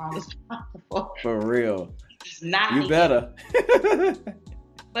that as long as possible. For real. It's not you better.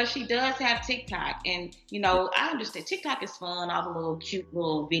 But she does have TikTok, and you know I understand TikTok is fun, all the little cute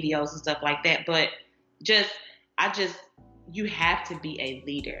little videos and stuff like that. But you have to be a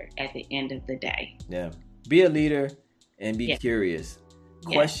leader at the end of the day. Yeah, be a leader and be Yeah. curious.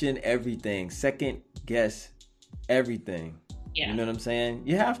 Question everything. Second guess everything. Yeah. You know what I'm saying?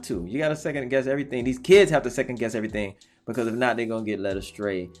 You have to. You got to second guess everything. These kids have to second guess everything because if not, they're going to get led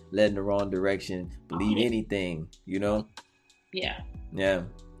astray, led in the wrong direction, believe anything, you know? Yeah. Yeah.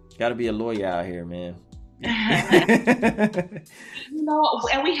 Got to be a lawyer out here, man. You know,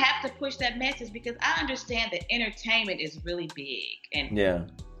 and we have to push that message because I understand that entertainment is really big. And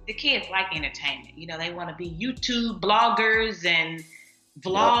the kids like entertainment. You know, they want to be YouTube bloggers and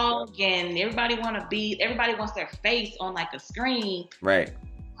vlog and everybody wants their face on like a screen. Right.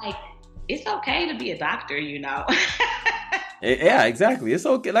 Like it's okay to be a doctor, you know. Yeah, exactly. It's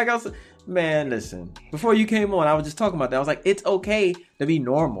okay. Like I was, man, listen. Before you came on, I was just talking about that. I was like, it's okay to be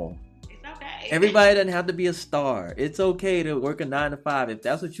normal. It's okay. Everybody doesn't have to be a star. It's okay to work a 9 to 5 if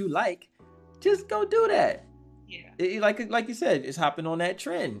that's what you like. Just go do that. Yeah. Like you said, it's hopping on that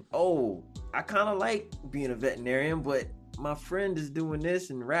trend. Oh, I kind of like being a veterinarian, but my friend is doing this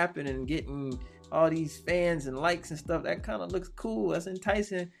and rapping and getting all these fans and likes and stuff. That kind of looks cool. That's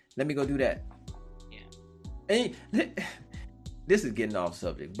enticing. Let me go do that. Yeah. And this is getting off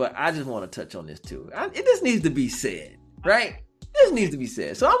subject, but I just want to touch on this too. This needs to be said, right? This needs to be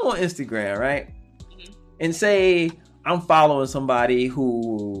said. So I'm on Instagram, right? Mm-hmm. And say I'm following somebody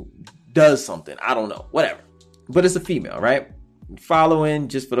who does something. I don't know, whatever. But it's a female, right? Following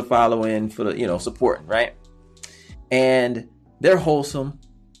just for the following, for the, supporting, right? And they're wholesome.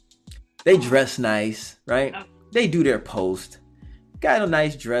 They dress nice, right? They do their post. Got a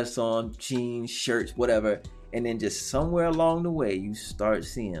nice dress on, jeans, shirts, whatever. And then just somewhere along the way, you start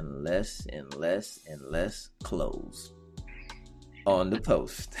seeing less and less and less clothes on the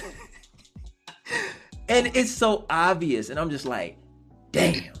post. And it's so obvious. And I'm just like,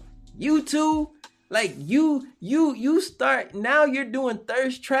 damn, you two, like you start, now you're doing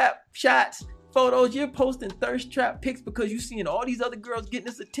thirst trap shots. Photos, you're posting thirst trap pics because you're seeing all these other girls getting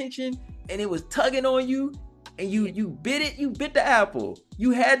this attention and it was tugging on you and you bit the apple.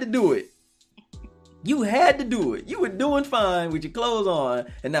 You had to do it. You were doing fine with your clothes on,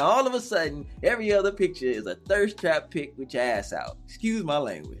 and now all of a sudden every other picture is a thirst trap pic with your ass out. Excuse my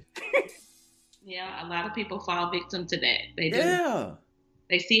language. Yeah, a lot of people fall victim to that. They do. Yeah.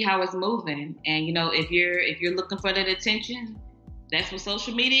 They see how it's moving, and if you're looking for that attention, that's what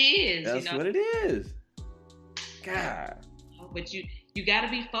social media is. That's what it is. God. But you got to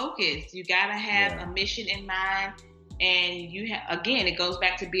be focused. You got to have a mission in mind, and again, it goes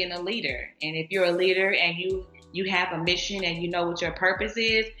back to being a leader. And if you're a leader and you have a mission and you know what your purpose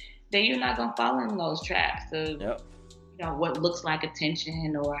is, then you're not gonna fall in those traps of what looks like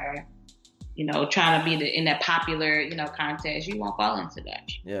attention or trying to be in that popular contest. You won't fall into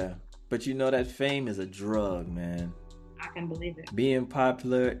that. Yeah, but that fame is a drug, man. I can believe it. Being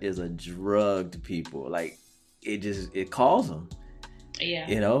popular is a drug to people. Like it calls them.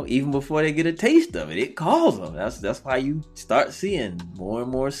 Yeah. Even before they get a taste of it, it calls them. That's why you start seeing more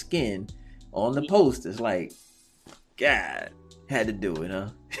and more skin on the post. It's like, God, had to do it, huh?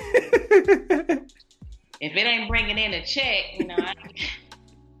 If it ain't bringing in a check,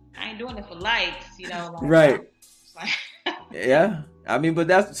 I ain't doing it for likes, Right. Yeah. I mean,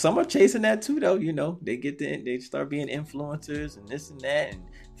 but some are chasing that too, though. They start being influencers and this and that and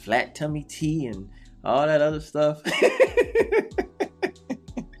flat tummy tea and all that other stuff.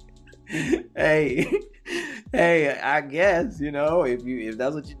 Hey, Hey, I guess, if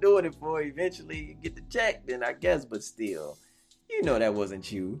that's what you're doing it for, eventually you get the check, then I guess, but still, that wasn't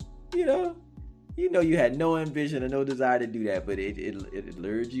you. You know, you had no ambition or no desire to do that, but it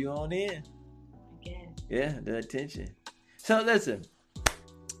lured you on in. Again. Yeah, the attention. So listen,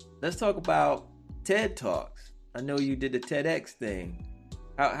 let's talk about TED Talks. I know you did the TEDx thing.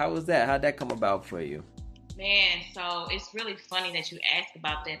 How was that? How'd that come about for you? Man, so it's really funny that you asked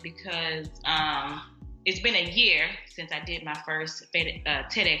about that because it's been a year since I did my first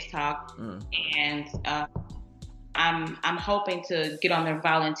TEDx talk, and I'm hoping to get on their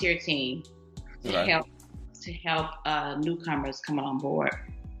volunteer team to help newcomers come on board.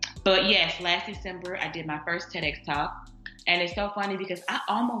 But yes, last December I did my first TEDx talk, and it's so funny because I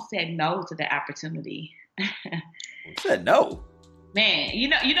almost said no to the opportunity. You said no. Man, you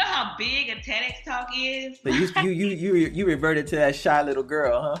know how big a TEDx talk is. But you reverted to that shy little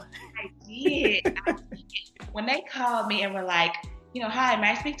girl, huh? I did. When they called me and were like, hi,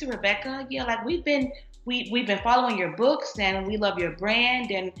 may I speak to Rebecca? Yeah, like we've been following your books and we love your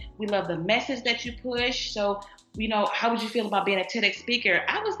brand and we love the message that you push. So, how would you feel about being a TEDx speaker?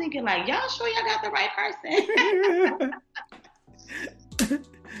 I was thinking like, y'all sure y'all got the right person?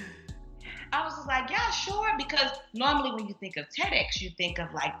 I was just like, yeah, sure. Because normally when you think of TEDx, you think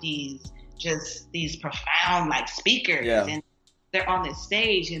of like these profound like speakers, and they're on the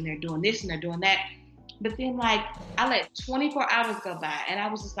stage and they're doing this and they're doing that. But then like I let 24 hours go by, and I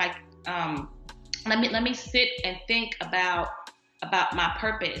was just like, let me sit and think about my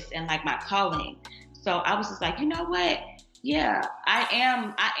purpose and like my calling. So I was just like, you know what? Yeah, I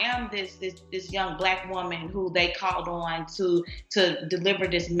am this young Black woman who they called on to deliver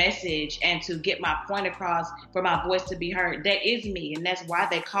this message and to get my point across, for my voice to be heard. That is me, and that's why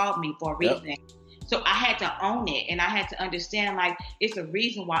they called me, for a reason. Yep. So I had to own it, and I had to understand like it's a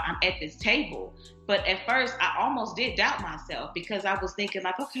reason why I'm at this table. But at first, I almost did doubt myself because I was thinking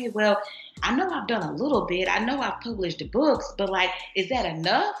like, okay, well, I know I've done a little bit. I know I've published the books, but like, is that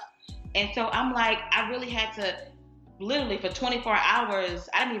enough? And so I'm like, I really had to. Literally for 24 hours,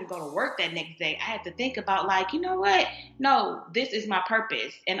 I didn't even go to work that next day. I had to think about like, you know what? No, this is my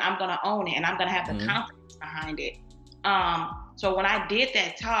purpose and I'm going to own it and I'm going to have the confidence behind it. So when I did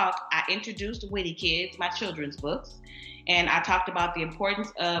that talk, I introduced Witty Kids, my children's books, and I talked about the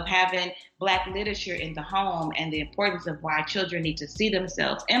importance of having Black literature in the home and the importance of why children need to see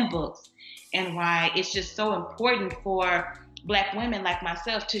themselves in books and why it's just so important for Black women like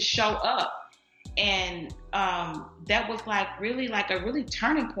myself to show up. And that was like a really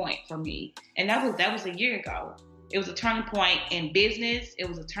turning point for me. And that was a year ago. It was a turning point in business. It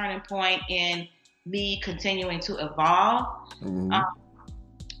was a turning point in me continuing to evolve. Mm-hmm.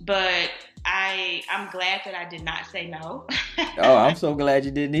 But I'm glad that I did not say no. Oh, I'm so glad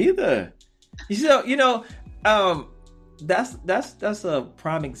you didn't either. That's a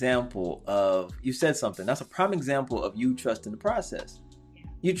prime example of, you said something. That's a prime example of you trusting the process. Yeah.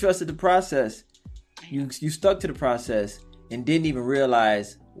 You trusted the process. You stuck to the process and didn't even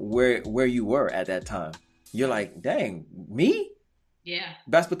realize where you were at that time. You're like, dang, me? Yeah.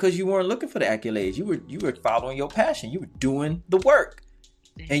 That's because you weren't looking for the accolades. You were following your passion. You were doing the work.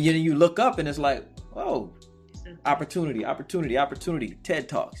 Exactly. And you look up and it's like, oh, opportunity. TED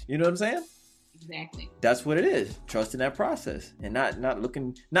Talks. You know what I'm saying? Exactly. That's what it is. Trusting that process and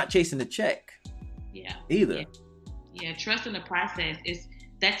not chasing the check. Yeah. Either. Yeah. Trusting the process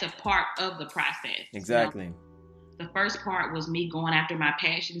that's a part of the process. Exactly. The first part was me going after my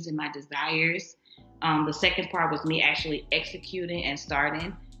passions and my desires. The second part was me actually executing and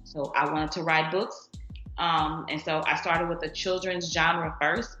starting. So I wanted to write books. And so I started with the children's genre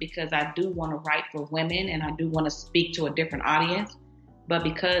first because I do want to write for women and I do want to speak to a different audience. But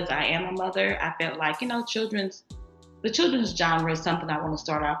because I am a mother, I felt like, the children's genre is something I want to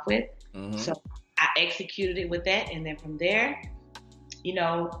start off with. Mm-hmm. So I executed it with that. And then from there,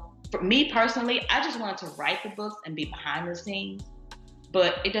 for me personally, I just wanted to write the books and be behind the scenes,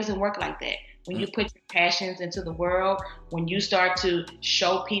 but it doesn't work like that. When you put your passions into the world, when you start to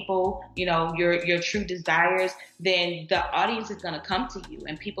show people, your true desires, then the audience is going to come to you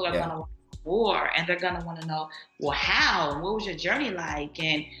and people are going to want more and they're going to want to know, well, how? What was your journey like?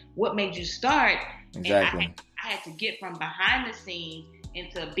 And what made you start? Exactly. And I had to get from behind the scenes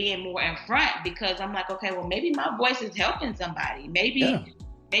into being more in front because I'm like, okay, well, maybe my voice is helping somebody. Maybe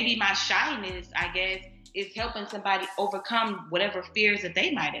my shyness, I guess, is helping somebody overcome whatever fears that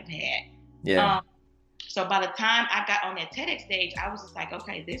they might have had. Yeah. So by the time I got on that TEDx stage, I was just like,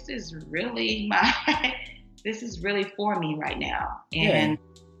 okay, this is really for me right now. And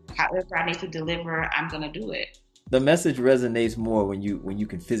however I need to deliver, I'm going to do it. The message resonates more when you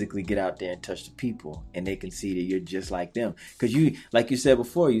can physically get out there and touch the people, and they can see that you're just like them. Because you, like you said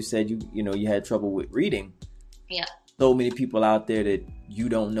before, you said you had trouble with reading. Yeah. So many people out there that you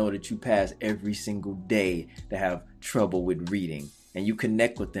don't know that you pass every single day that have trouble with reading, and you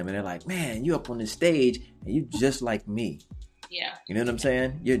connect with them, and they're like, "Man, you up on the stage, and you just like me." Yeah. You know what I'm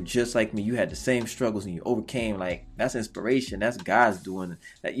saying? You're just like me. You had the same struggles, and you overcame. Like, that's inspiration. That's God's doing.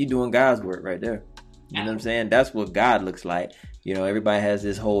 That you doing God's work right there. You know what I'm saying? That's what God looks like. You know, everybody has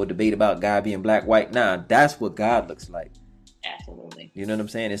this whole debate about God being black, white. Nah, that's what God looks like. Absolutely. You know what I'm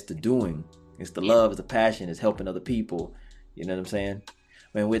saying? It's the doing. It's the love. It's the passion. It's helping other people. You know what I'm saying?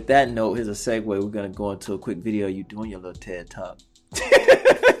 And with that note, here's a segue. We're going to go into a quick video of you doing your little TED Talk.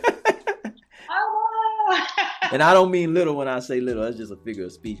 Oh. And I don't mean little when I say little. That's just a figure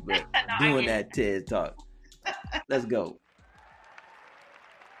of speech. But No, doing that TED Talk. Let's go.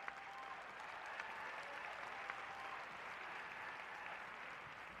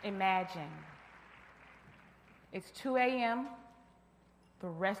 Imagine it's 2 a.m. The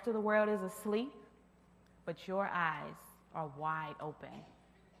rest of the world is asleep, but your eyes are wide open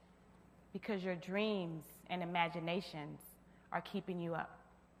because your dreams and imaginations are keeping you up.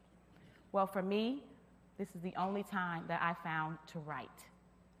 Well, for me, this is the only time that I found to write.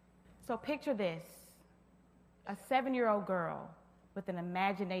 So picture this, a 7-year-old girl with an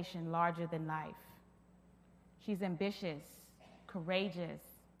imagination larger than life. She's ambitious, courageous,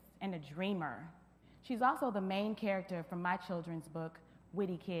 and a dreamer. She's also the main character from my children's book,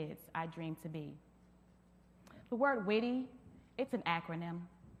 Witty Kids, I Dream to Be. The word witty, it's an acronym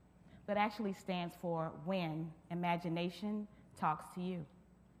that actually stands for When Imagination Talks to You.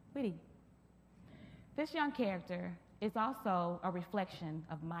 Witty. This young character is also a reflection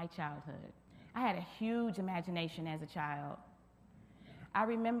of my childhood. I had a huge imagination as a child. I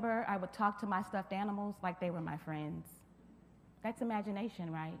remember I would talk to my stuffed animals like they were my friends. That's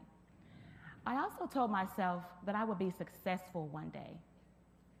imagination, right? I also told myself that I would be successful one day.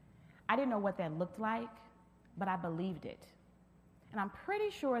 I didn't know what that looked like, but I believed it. And I'm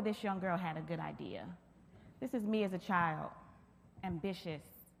pretty sure this young girl had a good idea. This is me as a child, ambitious,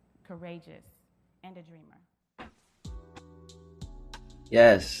 courageous, and a dreamer.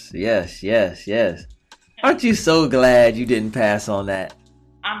 Yes, yes, yes, yes. Aren't you so glad you didn't pass on that?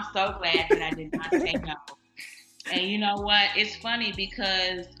 I'm so glad that I did not say no. And you know what? It's funny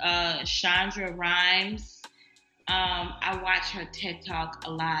because Chandra Rhimes, I watch her TED Talk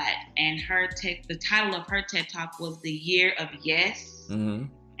a lot, and the title of her TED Talk was "The Year of Yes," and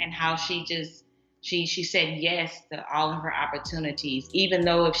how she said yes to all of her opportunities, even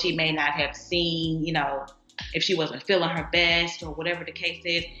though if she may not have seen, if she wasn't feeling her best or whatever the case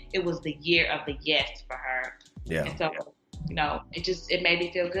is, it was the year of the yes for her. Yeah. And so, it made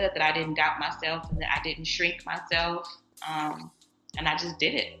me feel good that I didn't doubt myself and that I didn't shrink myself. And I just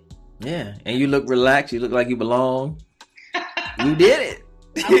did it. Yeah. And you look relaxed. You look like you belong. You did it.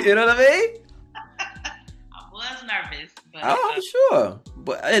 You know what I mean? I was nervous. But, I'm sure.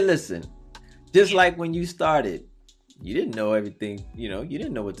 But hey, listen, just like when you started, you didn't know everything. You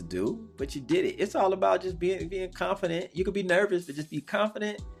didn't know what to do, but you did it. It's all about just being confident. You could be nervous, but just be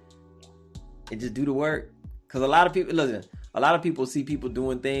confident and just do the work. Because a lot of people see people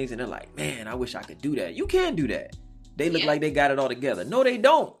doing things and they're like, man, I wish I could do that. You can do that. They look like they got it all together. No, they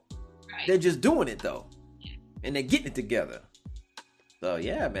don't. Right. They're just doing it though. Yeah. And they're getting it together. So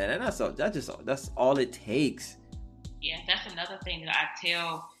yeah, man. And that's all it takes. Yeah, that's another thing that I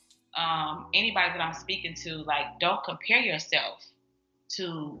tell anybody that I'm speaking to, like, don't compare yourself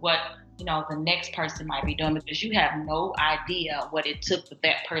to what, the next person might be doing, because you have no idea what it took for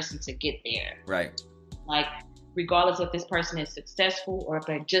that person to get there. Right. Like, regardless if this person is successful or if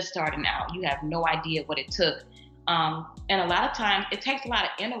they're just starting out, you have no idea what it took. And a lot of times it takes a lot of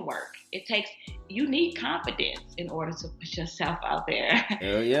inner work. You need confidence in order to put yourself out there.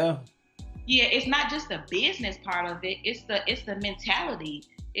 Hell yeah. Yeah, it's not just the business part of it. It's the mentality.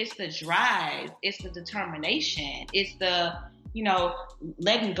 It's the drive. It's the determination. It's the,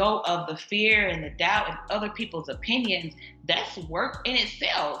 letting go of the fear and the doubt and other people's opinions. That's work in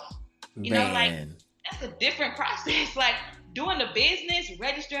itself. That's a different process. Like doing the business,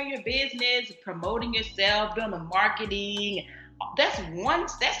 registering your business, promoting yourself, doing the marketing.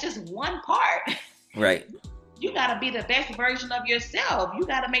 That's just one part. Right. You got to be the best version of yourself. You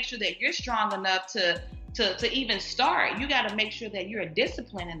got to make sure that you're strong enough to even start. You got to make sure that you're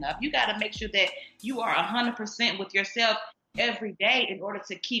disciplined enough. You got to make sure that you are 100% with yourself every day in order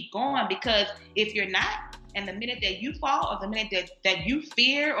to keep going. Because if you're not, and the minute that you fall, or the minute that you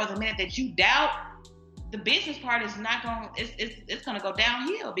fear, or the minute that you doubt, the business part is not going. It's going to go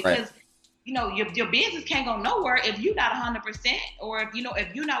downhill because your business can't go nowhere if you're not 100%, or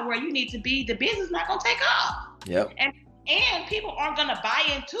if you're not where you need to be, the business is not gonna take off. Yep. And people aren't gonna buy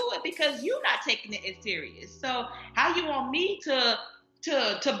into it because you're not taking it as serious. So how you want me to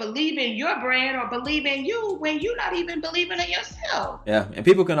believe in your brand or believe in you when you're not even believing in yourself? Yeah, and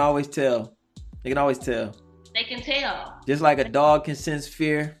people can always tell. They can always tell. They can tell. Just like a dog can sense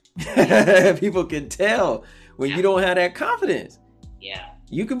fear, people can tell when you don't have that confidence. Yeah.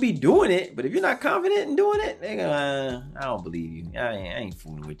 You can be doing it, but if you're not confident in doing it, they go, I don't believe you. I ain't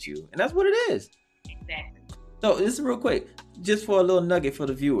fooling with you. And that's what it is. Exactly. So this is real quick, just for a little nugget for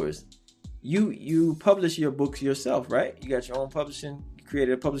the viewers. You publish your books yourself, right? You got your own publishing. You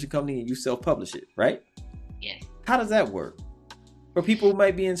created a publishing company and you self-publish it, right? Yes. How does that work? For people who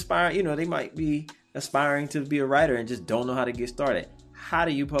might be inspired, they might be aspiring to be a writer and just don't know how to get started. How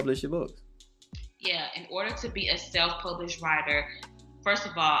do you publish your books? Yeah, in order to be a self-published writer, first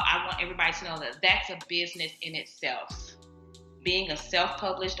of all, I want everybody to know that that's a business in itself. Being a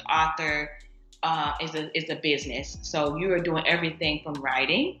self-published author is a business. So you are doing everything from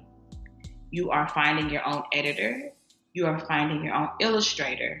writing. You are finding your own editor. You are finding your own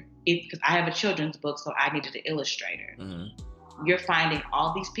illustrator. Because I have a children's book, so I needed an illustrator. Mm-hmm. You're finding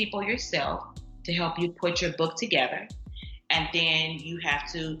all these people yourself to help you put your book together. And then you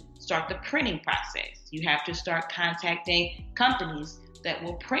have to start the printing process. You have to start contacting companies that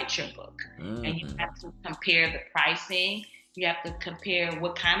will print your book. Mm-hmm. And you have to compare the pricing. You have to compare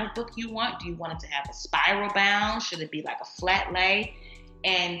what kind of book you want. Do you want it to have a spiral bound? Should it be like a flat lay?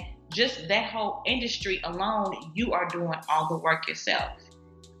 And just that whole industry alone, you are doing all the work yourself.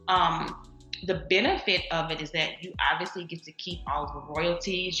 The benefit of it is that you obviously get to keep all of the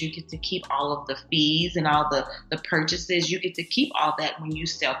royalties. You get to keep all of the fees and all the purchases. You get to keep all that when you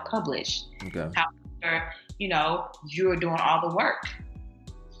self-publish. Okay. However, you're doing all the work.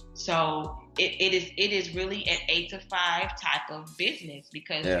 So it is really an 8 to 5 type of business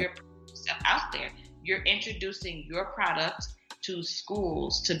because you're putting yourself out there. You're introducing your product to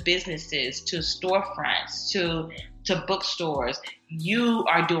schools, to businesses, to storefronts, to bookstores. You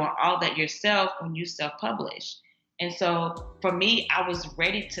are doing all that yourself when you self-publish. And so for me, I was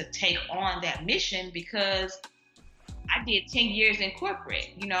ready to take on that mission because I did 10 years in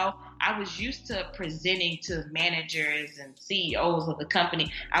corporate. I was used to presenting to managers and CEOs of the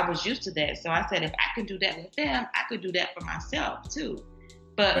company. I was used to that. So I said, if I could do that with them, I could do that for myself too.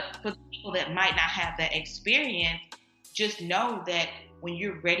 But for people that might not have that experience, just know that when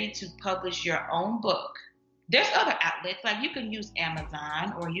you're ready to publish your own book, there's other outlets. Like you can use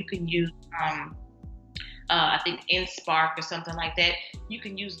Amazon or you can use, I think InSpark or something like that. You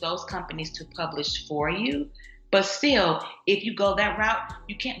can use those companies to publish for you. But still, if you go that route,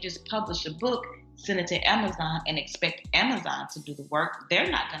 you can't just publish a book, send it to Amazon and expect Amazon to do the work.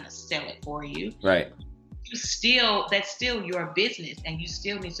 They're not going to sell it for you. Right. That's still your business, and you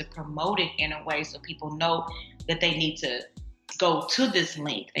still need to promote it in a way so people know that they need to go to this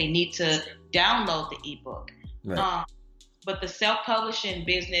link. They need to download the ebook. Right. But the self-publishing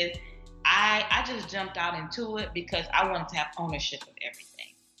business, I just jumped out into it because I wanted to have ownership of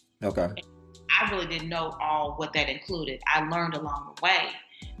everything. Okay. And I really didn't know all what that included. I learned along the way,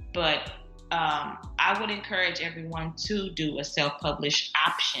 but I would encourage everyone to do a self-published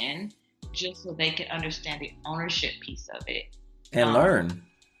option just so they can understand the ownership piece of it. And learn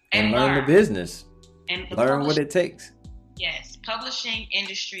the business. And learn what it takes. Yes. Publishing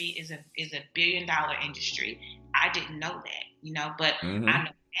industry is a $1 billion industry. I didn't know that, but I know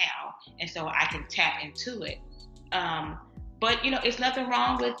now. And so I can tap into it. But it's nothing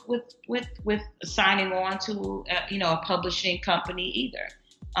wrong with signing on to a publishing company either.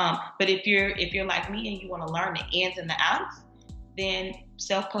 But if you're like me and you want to learn the ins and the outs, then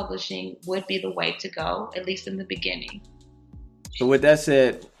self-publishing would be the way to go, at least in the beginning. So with that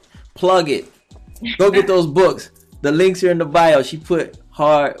said, plug it. Go get those books. The links are in the bio. She put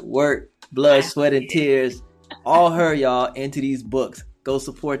hard work, blood, sweat, and tears, all her, y'all, into these books. Go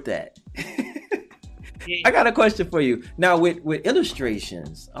support that. I got a question for you. Now, with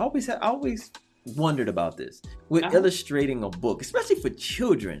illustrations, I always wondered about this. With illustrating a book, especially for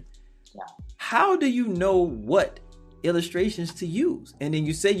children, how do you know what illustrations to use? And then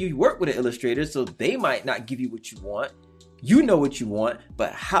you say you work with an illustrator, so they might not give you what you want. You know what you want,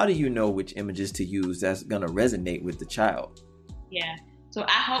 but how do you know which images to use that's going to resonate with the child? Yeah. So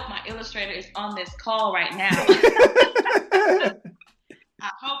I hope my illustrator is on this call right now.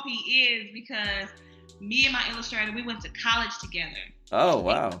 I hope he is, because me and my illustrator, we went to college together. Oh,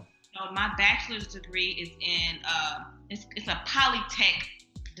 wow. So my bachelor's degree is in, it's a polytech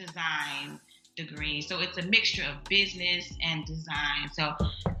design degree. So it's a mixture of business and design. So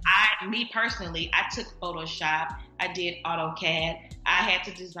Me personally, I took Photoshop. I did AutoCAD. I had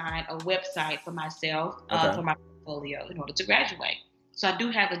to design a website for myself for my portfolio in order to graduate. So I do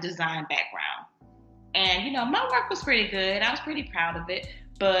have a design background. And, my work was pretty good. I was pretty proud of it.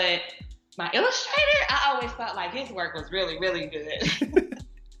 But my illustrator, I always felt like his work was really, really good.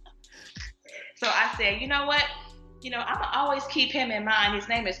 So I said, you know what? I'm going to always keep him in mind. His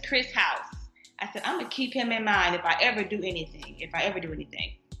name is Chris House. I said, I'm going to keep him in mind if I ever do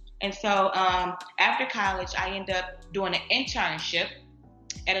anything. And so after college, I ended up doing an internship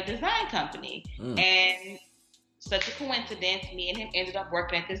at a design company. And such a coincidence, me and him ended up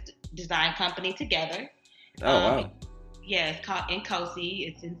working at this design company together. Oh, wow. Yeah, it's called Incosi.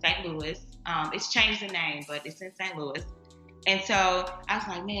 It's in St. Louis. It's changed the name, but it's in St. Louis. And so I was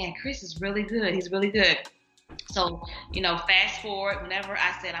like, man, Chris is really good. He's really good. So, fast forward, whenever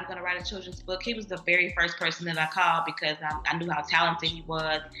I said I'm going to write a children's book, he was the very first person that I called because I knew how talented he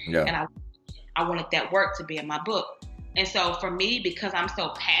was. Yeah. And I wanted that work to be in my book. And so for me, because I'm so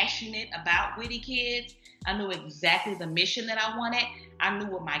passionate about Witty Kids, I knew exactly the mission that I wanted. I knew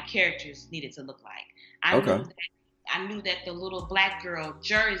what my characters needed to look like. I knew that the little black girl,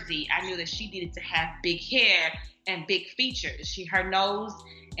 Jersey, I knew that she needed to have big hair and big features. Her nose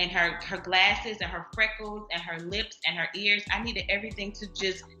and her glasses and her freckles and her lips and her ears, I needed everything to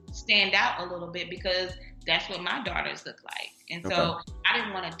just stand out a little bit because that's what my daughters look like. And so I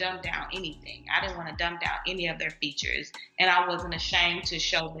didn't want to dumb down anything. I didn't want to dumb down any of their features. And I wasn't ashamed to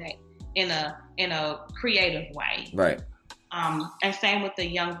show that in a creative way. Right. And same with the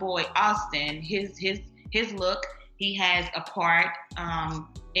young boy, Austin, his look, he has a part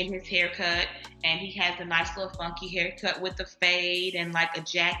in his haircut, and he has a nice little funky haircut with a fade and like a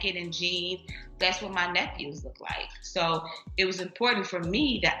jacket and jeans. That's what my nephews look like. So it was important for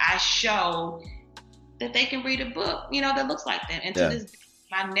me that I show that they can read a book, that looks like them. And to this day,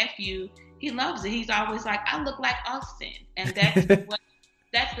 my nephew, he loves it. He's always like, I look like Austin. And that's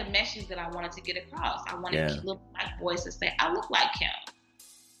the message that I wanted to get across. I wanted little black boys to say, I look like him.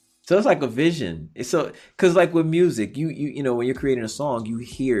 So it's like a vision. So, because like with music, you know when you're creating a song, you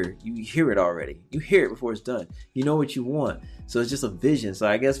hear it already. You hear it before it's done. You know what you want. So it's just a vision. So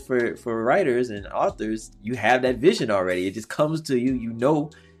I guess for writers and authors, you have that vision already. It just comes to you. You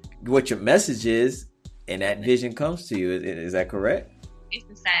know what your message is, and that vision comes to you. Is that correct? It's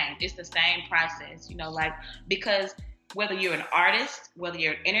the same. It's the same process. Because whether you're an artist, whether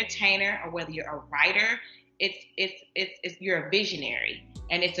you're an entertainer, or whether you're a writer, it's you're a visionary.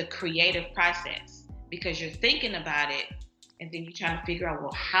 And it's a creative process because you're thinking about it and then you're trying to figure out,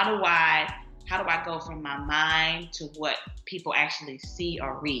 well, how do I go from my mind to what people actually see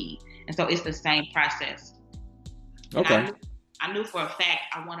or read? And so it's the same process. Okay. I knew for a fact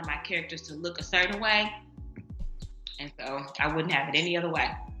I wanted my characters to look a certain way. And so I wouldn't have it any other way.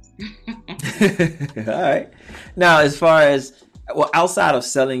 All right. Now, as far as, outside of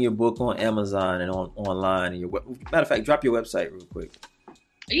selling your book on Amazon and online, and matter of fact, drop your website real quick.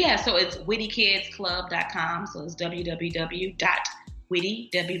 Yeah, so it's wittykidsclub.com. So it's www.witty,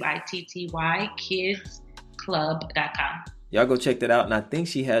 W-I-T-T-Y, kidsclub.com. Y'all go check that out. And I think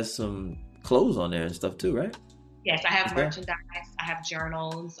she has some clothes on there and stuff too, right? Yes, I have merchandise. I have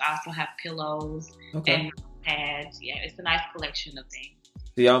journals. I also have pillows and pads. Yeah, it's a nice collection of things.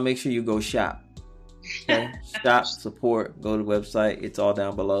 So y'all make sure you go shop. Okay? Shop, support, go to the website. It's all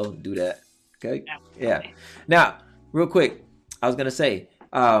down below. Do that. Okay? Absolutely. Yeah. Now, real quick, I was going to say,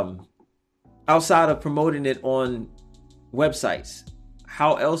 outside of promoting it on websites,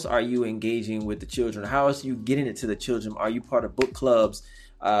 how else are you engaging with the children? How else are you getting it to the children? Are you part of book clubs,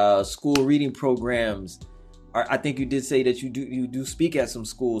 school reading programs? I think you did say that you do speak at some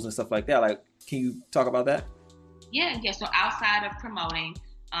schools and stuff like that. Like, can you talk about that? Yeah. So outside of promoting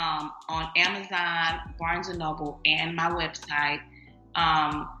on Amazon, Barnes and Noble, and my website,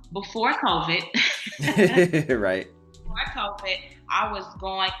 before COVID, right? Before COVID, I was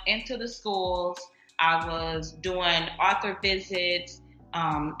going into the schools. I was doing author visits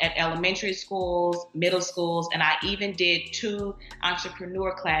at elementary schools, middle schools, and I even did 2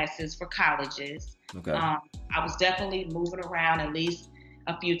 entrepreneur classes for colleges. Okay. I was definitely moving around at least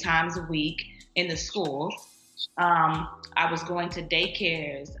a few times a week in the schools. I was going to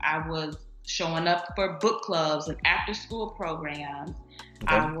daycares. I was showing up for book clubs and after school programs.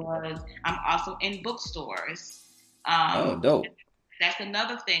 Okay. I'm also in bookstores. Dope. That's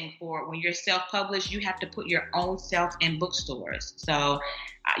another thing for when you're self-published, you have to put your own self in bookstores. So,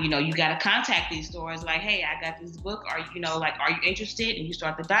 you got to contact these stores like, hey, I got this book. Are you interested? And you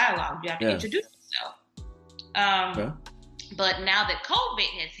start the dialogue. You have to introduce yourself. But now that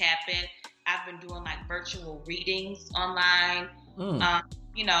COVID has happened, I've been doing like virtual readings online.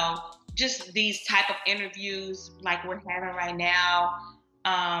 you know, just these type of interviews like we're having right now,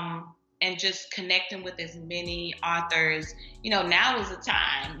 and just connecting with as many authors. Now is the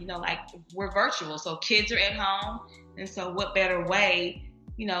time, like we're virtual, so kids are at home. And so what better way,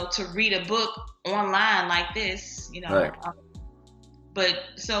 to read a book online like this, Right. But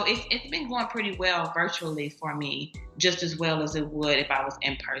so it's been going pretty well virtually for me, just as well as it would if I was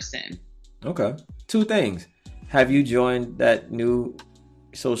in person. Okay. Two things. Have you joined that new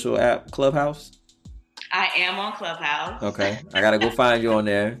social app, Clubhouse? I am on Clubhouse. Okay. I got to go find you on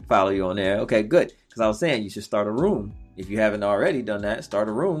there, follow you on there. Okay, good. Because I was saying you should start a room. If you haven't already done that, start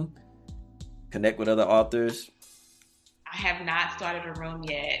a room. Connect with other authors. I have not started a room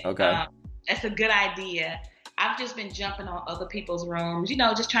yet. Okay. That's a good idea. I've just been jumping on other people's rooms,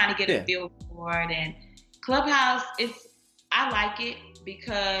 just trying to get a feel for it. And Clubhouse, I like it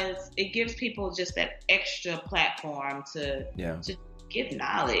because it gives people just that extra platform to give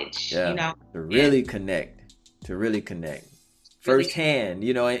knowledge, to really connect, firsthand,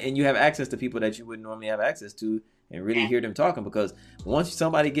 and you have access to people that you wouldn't normally have access to, and really hear them talking, because once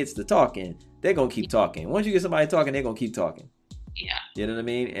somebody gets to talking, they're going to keep talking. Once you get somebody talking, they're going to keep talking. Yeah. You know what I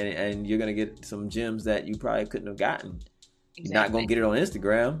mean? And you're going to get some gems that you probably couldn't have gotten. Exactly. You're not going to get it on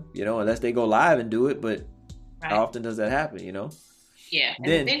Instagram, unless they go live and do it. But how often does that happen, Yeah. And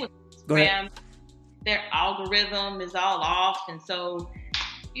then, the thing with Instagram, their algorithm is all off. And so,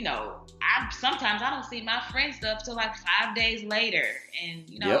 sometimes I don't see my friend stuff till like 5 days later. And,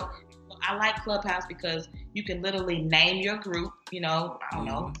 I like Clubhouse because you can literally name your group, I don't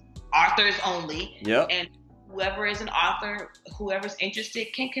know, authors only. Yep. And whoever is an author, whoever's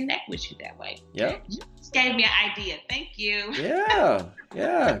interested can connect with you that way. Yep. You just gave me an idea. Thank you.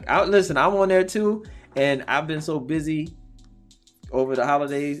 Yeah. Listen, I'm on there too. And I've been so busy over the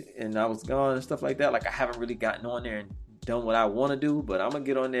holidays and I was gone and stuff like that. Like I haven't really gotten on there and done what I want to do, but I'm going to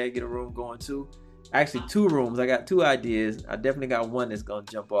get on there and get a room going too. Actually, 2 rooms. I got 2 ideas. I definitely got one that's going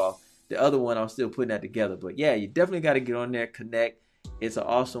to jump off. The other one, I'm still putting that together. But yeah, you definitely got to get on there, connect. It's an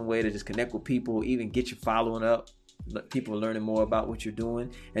awesome way to just connect with people, even get you following up. People are learning more about what you're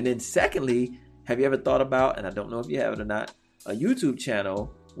doing. And then secondly, have you ever thought about, and I don't know if you have it or not, a YouTube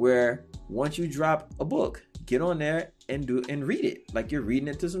channel where once you drop a book, get on there and read it like you're reading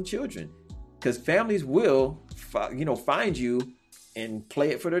it to some children. Because families will, find you and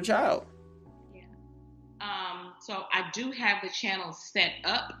play it for their child. Yeah. So I do have the channel set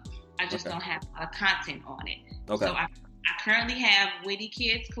up. I just don't have a lot of content on it. Okay. So I currently have Witty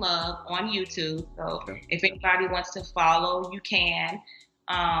Kids Club on YouTube. So if anybody wants to follow, you can.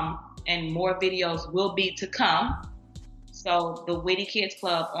 And more videos will be to come. So the Witty Kids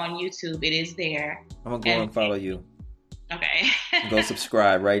Club on YouTube, it is there. I'm going to go and follow you. Okay. Go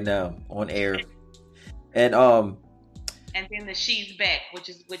subscribe right now on air. And then the She's Back,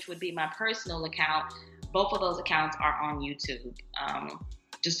 which would be my personal account. Both of those accounts are on YouTube.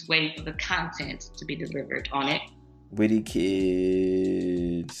 Just waiting for the content to be delivered on it. Witty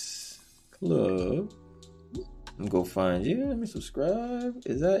Kids Club. I'm gonna go find you. Let me subscribe.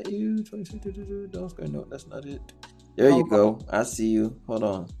 Is that you? Don't scroll. No, that's not it. There you go. I see you. Hold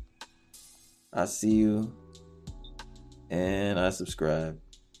on. I see you. And I subscribe.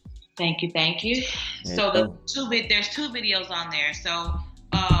 Thank you. So there's 2 videos on there. So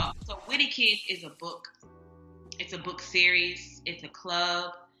Witty Kids is a book. It's a book series. It's a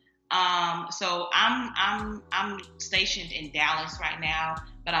club. So I'm stationed in Dallas right now,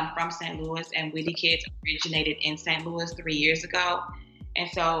 but I'm from St. Louis, and Witty Kids originated in St. Louis 3 years ago. And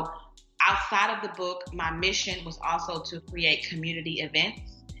so outside of the book, my mission was also to create community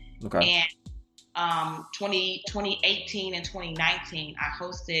events. Okay. And 2018 and 2019, I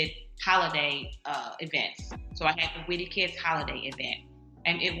hosted holiday events. So I had the Witty Kids holiday event,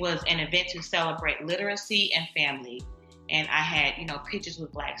 and it was an event to celebrate literacy and family. And I had, pictures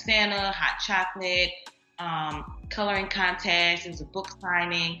with Black Santa, hot chocolate, coloring contest. It was a book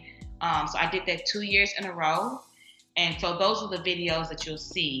signing. So I did that 2 years in a row. And so those are the videos that you'll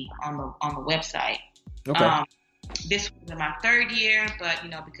see on the website. Okay. This was in my 3rd year, but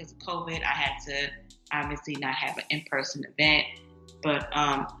because of COVID, I had to obviously not have an in-person event. But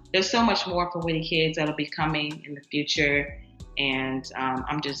there's so much more for Witty Kids that'll be coming in the future, and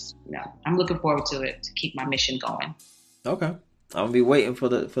I'm just, I'm looking forward to it to keep my mission going. Okay, I'm gonna be waiting for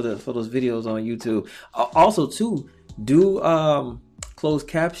those videos on YouTube. Also, too, do closed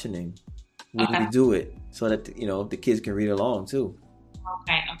captioning when you do it, so that the kids can read along too.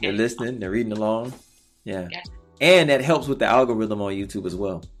 Okay. They're listening, they're reading along. Yeah. And that helps with the algorithm on YouTube as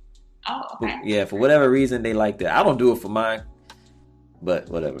well. Oh, okay. Yeah, for whatever reason they like that. I don't do it for mine. but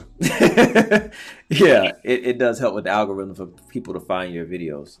whatever. Yeah, it does help with the algorithm for people to find your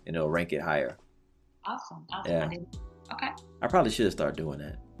videos and it'll rank it higher. Awesome. Yeah. Okay. I probably should start doing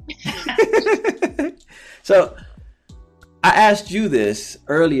that. So I asked you this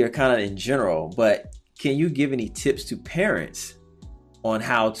earlier kind of in general, but can you give any tips to parents on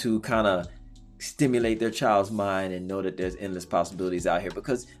how to kind of stimulate their child's mind and know that there's endless possibilities out here?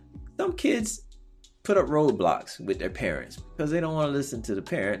 Because some kids put up roadblocks with their parents because they don't want to listen to the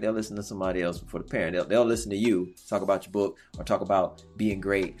parent. They'll listen to somebody else before the parent. They'll listen to you talk about your book or talk about being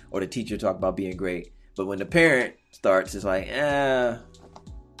great, or the teacher talk about being great. But when the parent starts, it's like, all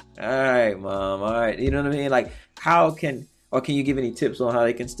right, mom, all right. You know what I mean? Like, can you give any tips on how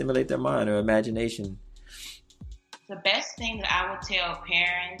they can stimulate their mind or imagination? The best thing that I would tell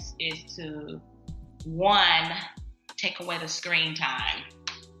parents is to, one, take away the screen time.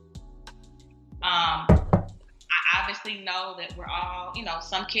 I obviously know that we're all,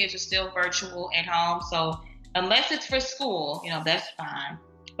 some kids are still virtual at home. So unless it's for school, that's fine.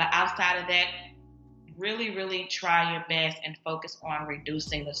 But outside of that, really, really try your best and focus on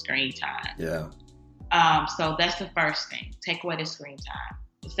reducing the screen time. Yeah. So that's the first thing. Take away the screen time.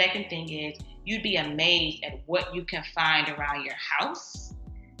 The second thing is you'd be amazed at what you can find around your house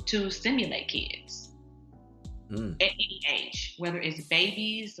to stimulate kids. At any age, whether it's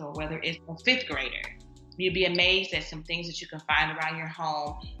babies or whether it's a fifth grader. You'd be amazed at some things that you can find around your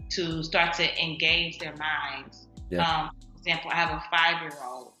home to start to engage their minds. Yeah. For example, I have a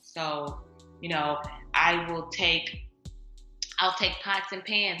 5-year-old. So, I'll take pots and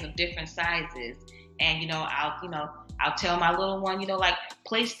pans of different sizes. And, I'll tell my little one,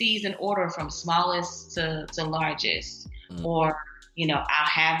 place these in order from smallest to largest. Or, I'll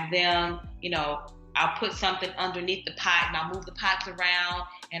have them, I'll put something underneath the pot and I'll move the pots around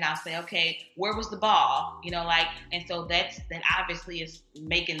and I'll say, okay, where was the ball? And so that obviously is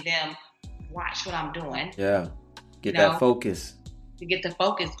making them watch what I'm doing. Yeah. Get that focus. To get the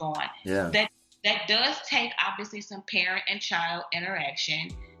focus going. Yeah. That does take obviously some parent and child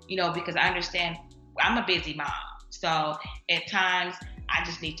interaction, because I understand I'm a busy mom. So at times I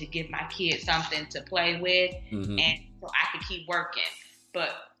just need to give my kids something to play with and so I can keep working.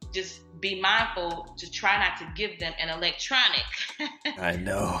 But just be mindful to try not to give them an electronic. I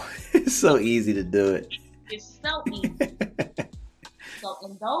know. It's so easy to do it. It's so easy. So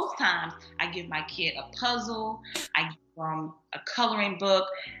in those times, I give my kid a puzzle. I give them a coloring book.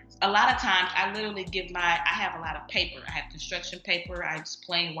 A lot of times, I literally I have a lot of paper. I have construction paper. I just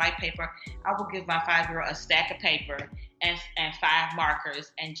plain white paper. I will give my 5-year-old a stack of paper and 5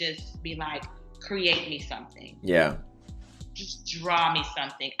 markers and just be like, create me something. Yeah. Just draw me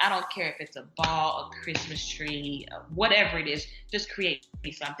something. I don't care if it's a ball, a Christmas tree, whatever it is. Just create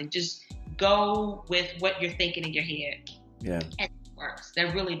me something. Just go with what you're thinking in your head. Yeah. And it works.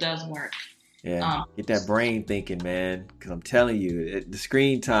 That really does work. Yeah. Get that brain thinking, man. Because I'm telling you, the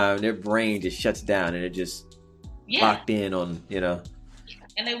screen time, their brain just shuts down and it just locked in on,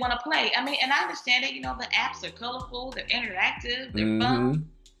 And they want to play. I mean, and I understand that, the apps are colorful, they're interactive, they're fun.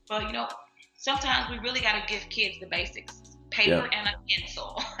 But, sometimes we really got to give kids the basics. Paper and a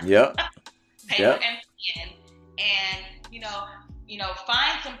pencil. Yep. Paper and pen. And,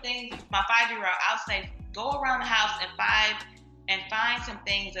 find some things. My 5-year-old, I'll say, go around the house and find some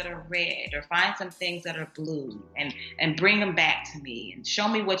things that are red or find some things that are blue and bring them back to me and show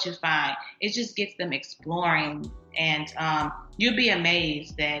me what you find. It just gets them exploring. And you'll be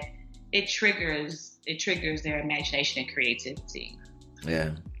amazed that it triggers their imagination and creativity.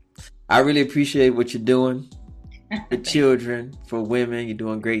 Yeah. I really appreciate what you're doing. For children, for women, you're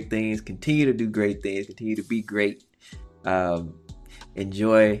doing great things. Continue to do great things. Continue to be great.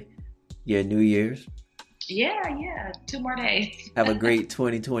 Enjoy your New Year's. Yeah. 2 more days. Have a great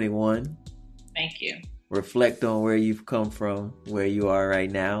 2021. Thank you. Reflect on where you've come from, where you are right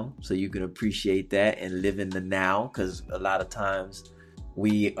now, so you can appreciate that and live in the now. Because a lot of times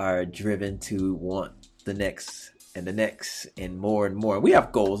we are driven to want the next and more and more. We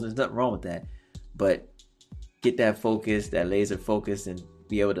have goals. There's nothing wrong with that. But get that focus, that laser focus, and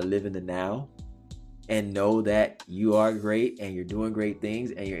be able to live in the now and know that you are great and you're doing great things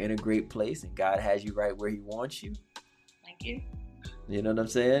and you're in a great place and God has you right where he wants you. Thank you. You know what I'm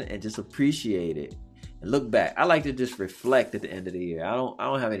saying? And just appreciate it and look back. I like to just reflect at the end of the year. I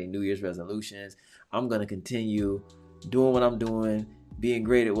don't have any New Year's resolutions. I'm going to continue doing what I'm doing, being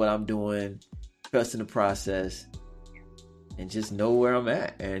great at what I'm doing, trusting the process, and just know where I'm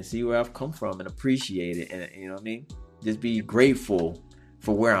at and see where I've come from and appreciate it. And you know what I mean? Just be grateful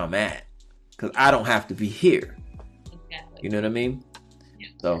for where I'm at because I don't have to be here. Exactly. You know what I mean? Yeah.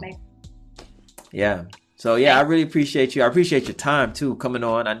 So, yeah. So yeah, I really appreciate you. I appreciate your time too, coming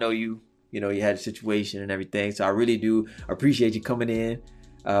on. I know you had a situation and everything. So I really do appreciate you coming in.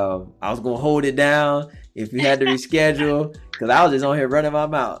 I was going to hold it down if you had to reschedule, because I was just on here running my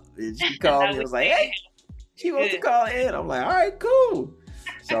mouth. She called me and was like, hey, she wants to call in. I'm like, all right, cool.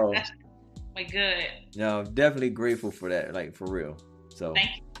 So we're good. No, definitely grateful for that, like for real. So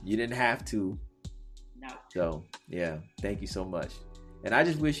you didn't have to. No. So yeah, thank you so much. And I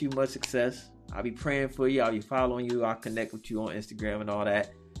just wish you much success. I'll be praying for you. I'll be following you. I'll connect with you on Instagram and all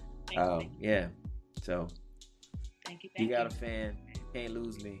that. Yeah. So thank you. You got a fan. You can't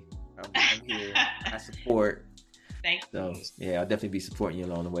lose me. I'm here. I support. Thank you. So yeah, I'll definitely be supporting you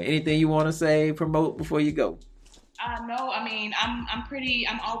along the way. Anything you want to say, promote before you go? No, I mean,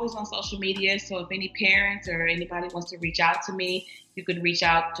 I'm always on social media. So if any parents or anybody wants to reach out to me, you could reach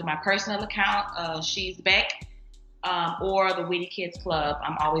out to my personal account, She's Beck, or the Witty Kids Club.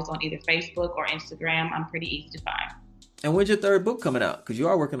 I'm always on either Facebook or Instagram. I'm pretty easy to find. And when's your third book coming out? Because you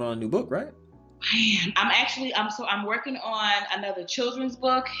are working on a new book, right? I am. I'm working on another children's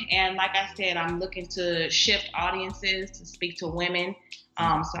book, and like I said, I'm looking to shift audiences to speak to women.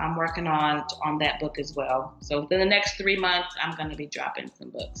 So I'm working on that book as well. So within the next 3 months, I'm going to be dropping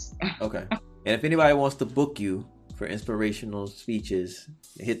some books. Okay. And if anybody wants to book you for inspirational speeches,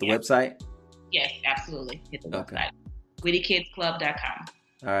 hit the website? Yes, absolutely. Hit the website. WittyKidsClub.com.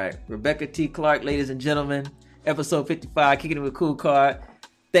 All right. Rebecca T. Clark, ladies and gentlemen, episode 55, Kicking It With Cool Card.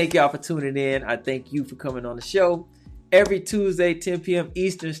 Thank y'all for tuning in. I thank you for coming on the show. Every Tuesday, 10 p.m.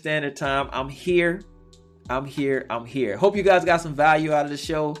 Eastern Standard Time, I'm here. Hope you guys got some value out of the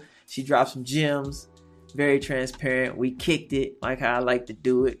show. She dropped some gems. Very transparent. We kicked it like how I like to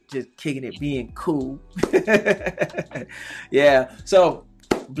do it. Just kicking it, being cool. Yeah. So,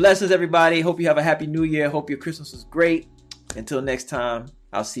 blessings, everybody. Hope you have a happy new year. Hope your Christmas was great. Until next time,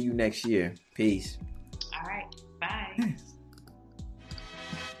 I'll see you next year. Peace. All right. Bye.